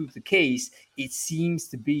do it and prove the case, it seems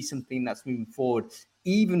to be something that's moving forward,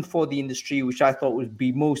 even for the industry, which I thought would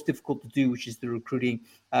be most difficult to do, which is the recruiting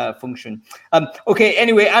function. Okay,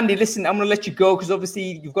 anyway, Andy, listen, I'm going to let you go because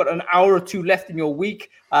obviously you've got an hour or two left in your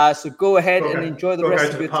week. So go ahead and enjoy the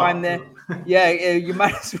rest of your time there. You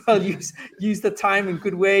might as well use the time in a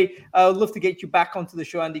good way. I would love to get you back onto the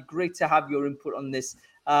show, Andy. Great to have your input on this.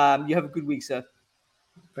 You have a good week, sir.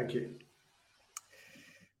 Thank you.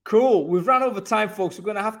 Cool. We've run over time, folks. We're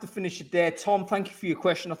going to have to finish it there. Tom, thank you for your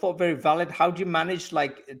question. I thought very valid. How do you manage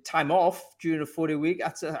time off during a 4-day week?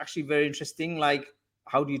 That's actually very interesting.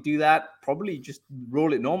 How do you do that? Probably just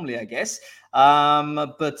roll it normally, I guess.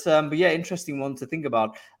 But yeah, interesting one to think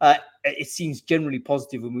about. It seems generally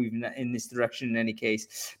positive we're moving in this direction in any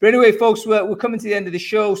case. But anyway, folks, we're coming to the end of the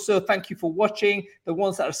show. So thank you for watching. The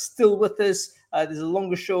ones that are still with us, there's a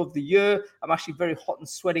longer show of the year. I'm actually very hot and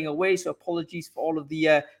sweating away, so apologies for all of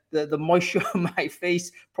the moisture on my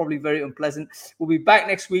face. Probably very unpleasant. We'll be back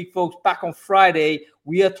next week, folks. Back on Friday.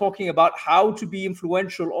 We are talking about how to be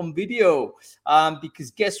influential on video. Because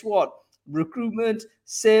guess what? Recruitment,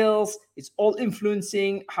 sales, it's all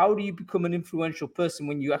influencing. How do you become an influential person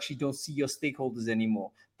when you actually don't see your stakeholders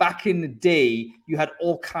anymore? Back in the day, you had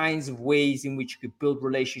all kinds of ways in which you could build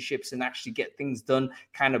relationships and actually get things done,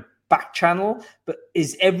 kind of back channel. But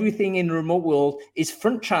is everything in the remote world is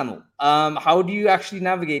front channel? How do you actually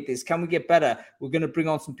navigate this? Can we get better? We're going to bring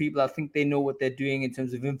on some people that think they know what they're doing in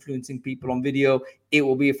terms of influencing people on video. It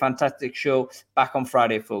will be a fantastic show back on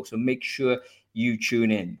Friday, folks. So make sure you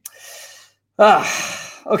tune in.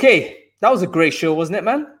 Okay. That was a great show, wasn't it,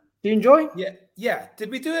 man? Did you enjoy? Yeah. Did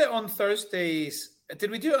we do it on Thursdays? Did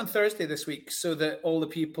we do it on Thursday this week so that all the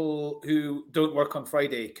people who don't work on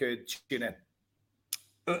Friday could tune in?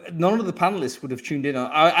 None of the panelists would have tuned in.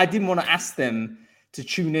 I didn't want to ask them to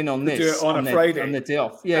tune in on this. Do it on a Friday. On the day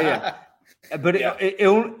off. Yeah. But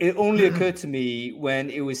it only occurred to me when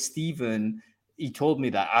it was Stephen. He told me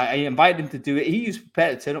that. I invited him to do it. He was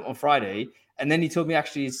prepared to turn up on Friday. And then he told me,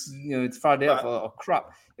 actually, it's Friday off. Oh,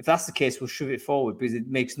 crap. If that's the case, we'll shove it forward because it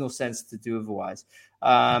makes no sense to do otherwise.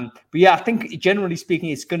 But yeah, I think generally speaking,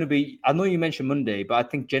 it's going to be, I know you mentioned Monday, but I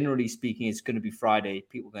think generally speaking, it's going to be Friday.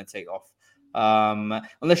 People are going to take off.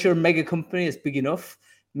 Unless you're a mega company that's big enough,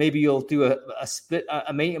 maybe you'll do a split.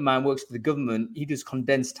 A mate of mine works for the government. He does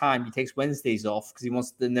condensed time. He takes Wednesdays off because he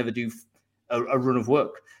wants to never do a run of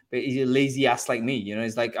work. But he's a lazy ass like me,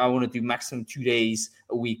 He's like, I want to do maximum 2 days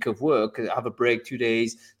a week of work. Have a break 2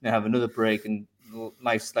 days, then have another break, and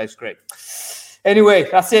life's great. Anyway,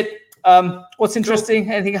 that's it. What's interesting?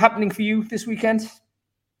 Cool. Anything happening for you this weekend?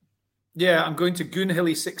 Yeah, I'm going to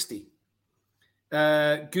Goonhilly 60.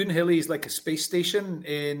 Goonhilly is like a space station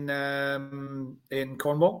in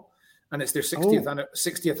Cornwall, and it's their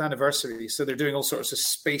 60th anniversary. So they're doing all sorts of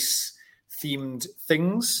space themed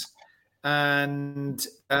things, and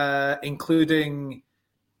including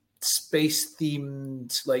space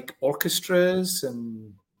themed like orchestras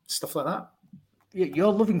and stuff like that.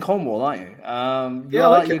 You're loving Cornwall, aren't you?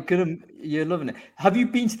 You're loving it. Have you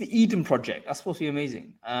been to the Eden Project? That's supposed to be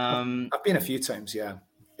amazing. I've been a few times, yeah.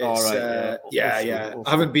 All right. Awesome. I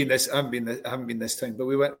haven't been this time, but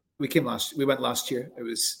we went last year.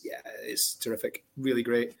 It's terrific. Really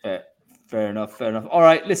great. Fair enough. All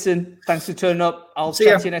right, listen, thanks for turning up. I'll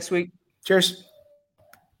chat to you next week. Cheers.